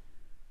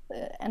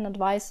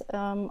advice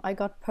I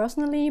got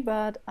personally,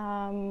 but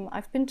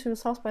I've been to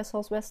South by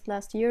Southwest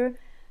last year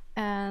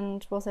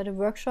and was at a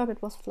workshop.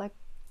 It was like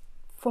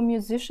for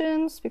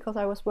musicians, because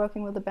I was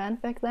working with a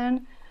band back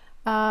then,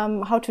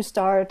 how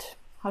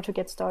to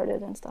get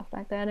started and stuff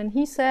like that. And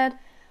he said,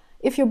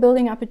 if you're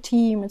building up a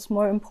team, it's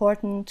more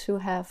important to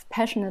have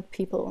passionate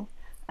people,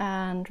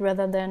 and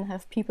rather than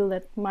have people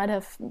that might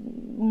have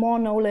more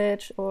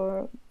knowledge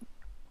or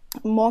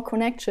more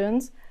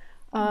connections,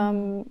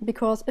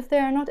 because if they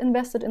are not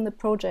invested in the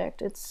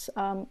project, it's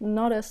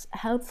not as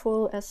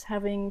helpful as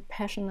having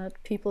passionate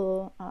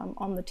people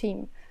on the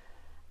team.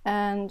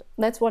 And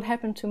that's what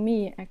happened to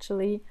me,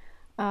 actually.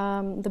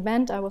 The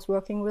band I was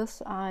working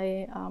with,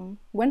 I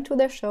went to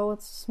their show.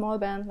 It's a small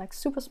band, like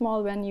super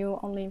small venue,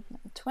 only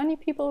 20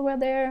 people were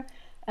there,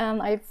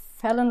 and I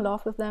fell in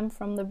love with them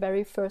from the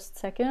very first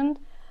second.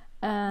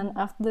 And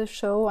after the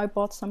show, I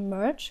bought some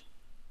merch.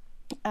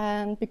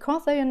 And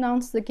because they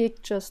announced the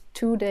gig just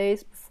 2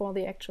 days before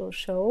the actual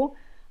show,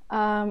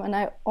 and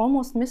I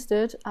almost missed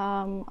it,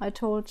 I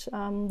told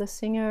the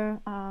singer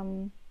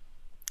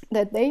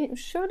that they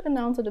should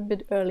announce it a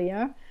bit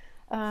earlier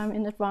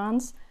in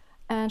advance.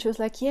 And she was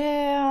like,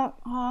 yeah,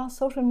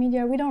 social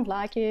media, we don't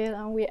like it.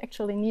 We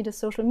actually need a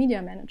social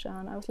media manager.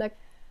 And I was like,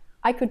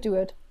 I could do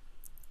it.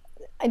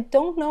 I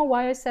don't know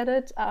why I said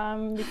it,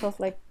 because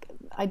like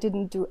I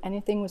didn't do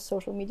anything with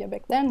social media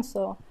back then.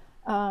 So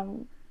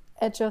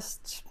I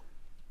just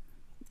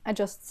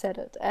said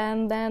it.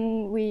 And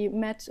then we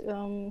met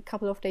a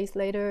couple of days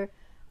later,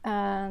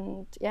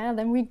 and yeah,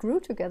 then we grew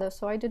together.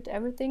 So I did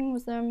everything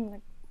with them,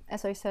 like,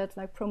 as I said,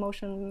 like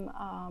promotion,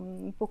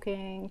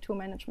 booking, tour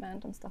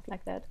management and stuff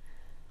like that.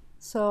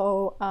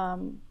 So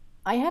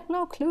I had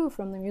no clue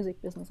from the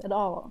music business at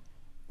all,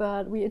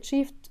 but we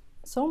achieved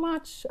so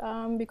much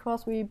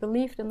because we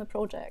believed in the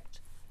project.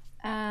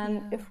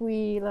 And if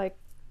we like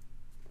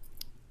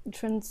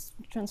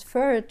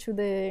transfer it to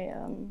the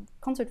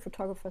concert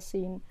photographer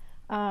scene,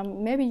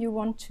 maybe you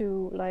want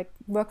to like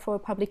work for a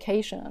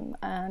publication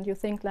and you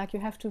think like you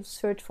have to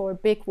search for a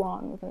big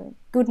one with a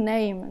good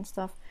name and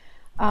stuff.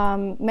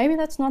 Maybe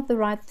that's not the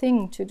right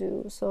thing to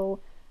do.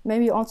 So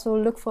maybe also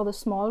look for the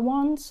small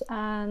ones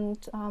and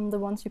the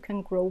ones you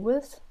can grow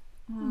with.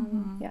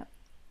 Yeah,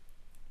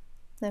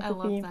 that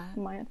would be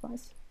my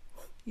advice.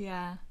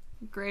 Yeah,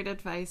 great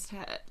advice.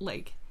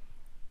 Like,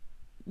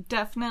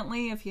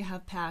 definitely if you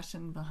have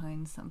passion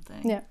behind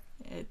something,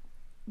 it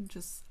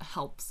just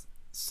helps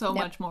so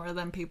much more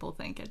than people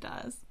think it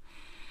does.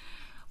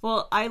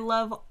 Well, I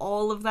love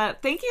all of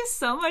that. Thank you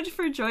so much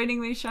for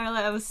joining me,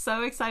 Charlotte. I was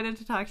so excited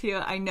to talk to you.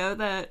 I know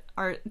that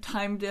our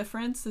time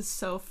difference is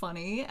so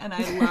funny, and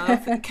I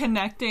love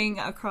connecting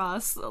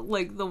across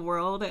like the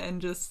world and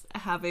just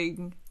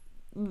having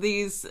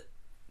these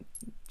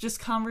just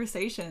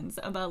conversations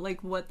about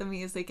like what the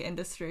music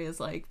industry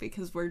is like,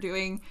 because we're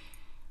doing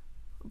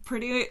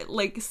pretty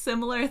like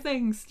similar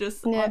things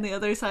just on the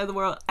other side of the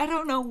world. I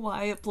don't know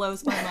why it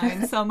blows my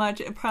mind so much.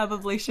 It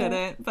probably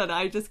shouldn't, but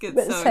I just get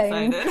so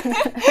excited.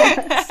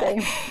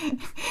 Same.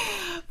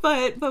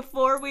 But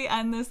before we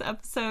end this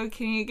episode,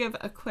 can you give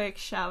a quick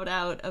shout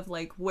out of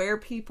like where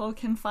people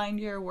can find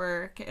your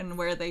work and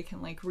where they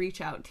can like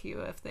reach out to you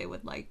if they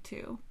would like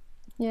to?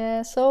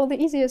 Yeah, so the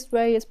easiest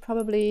way is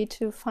probably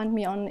to find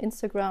me on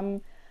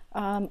Instagram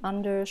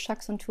under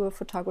Shax on Tour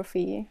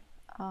Photography.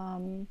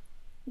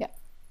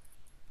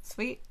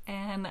 Sweet.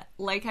 And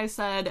like I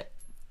said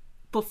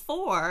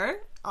before,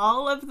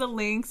 all of the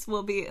links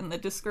will be in the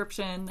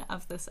description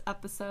of this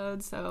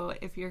episode. So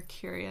if you're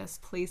curious,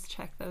 please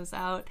check those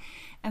out.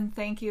 And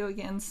thank you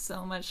again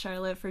so much,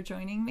 Charlotte, for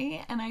joining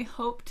me. And I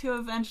hope to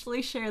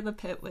eventually share the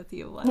pit with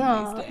you one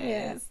of these days.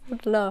 Yeah,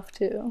 would love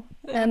to.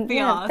 And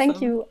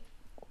awesome.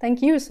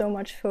 Thank you so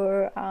much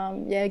for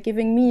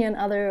giving me and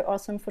other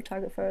awesome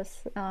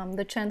photographers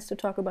the chance to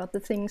talk about the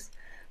things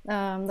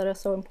that are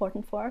so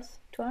important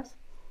to us.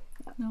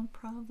 No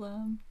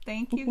problem.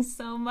 Thank you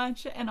so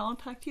much, and I'll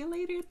talk to you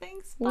later.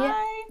 Thanks.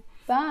 Bye.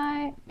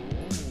 Yeah.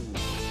 Bye.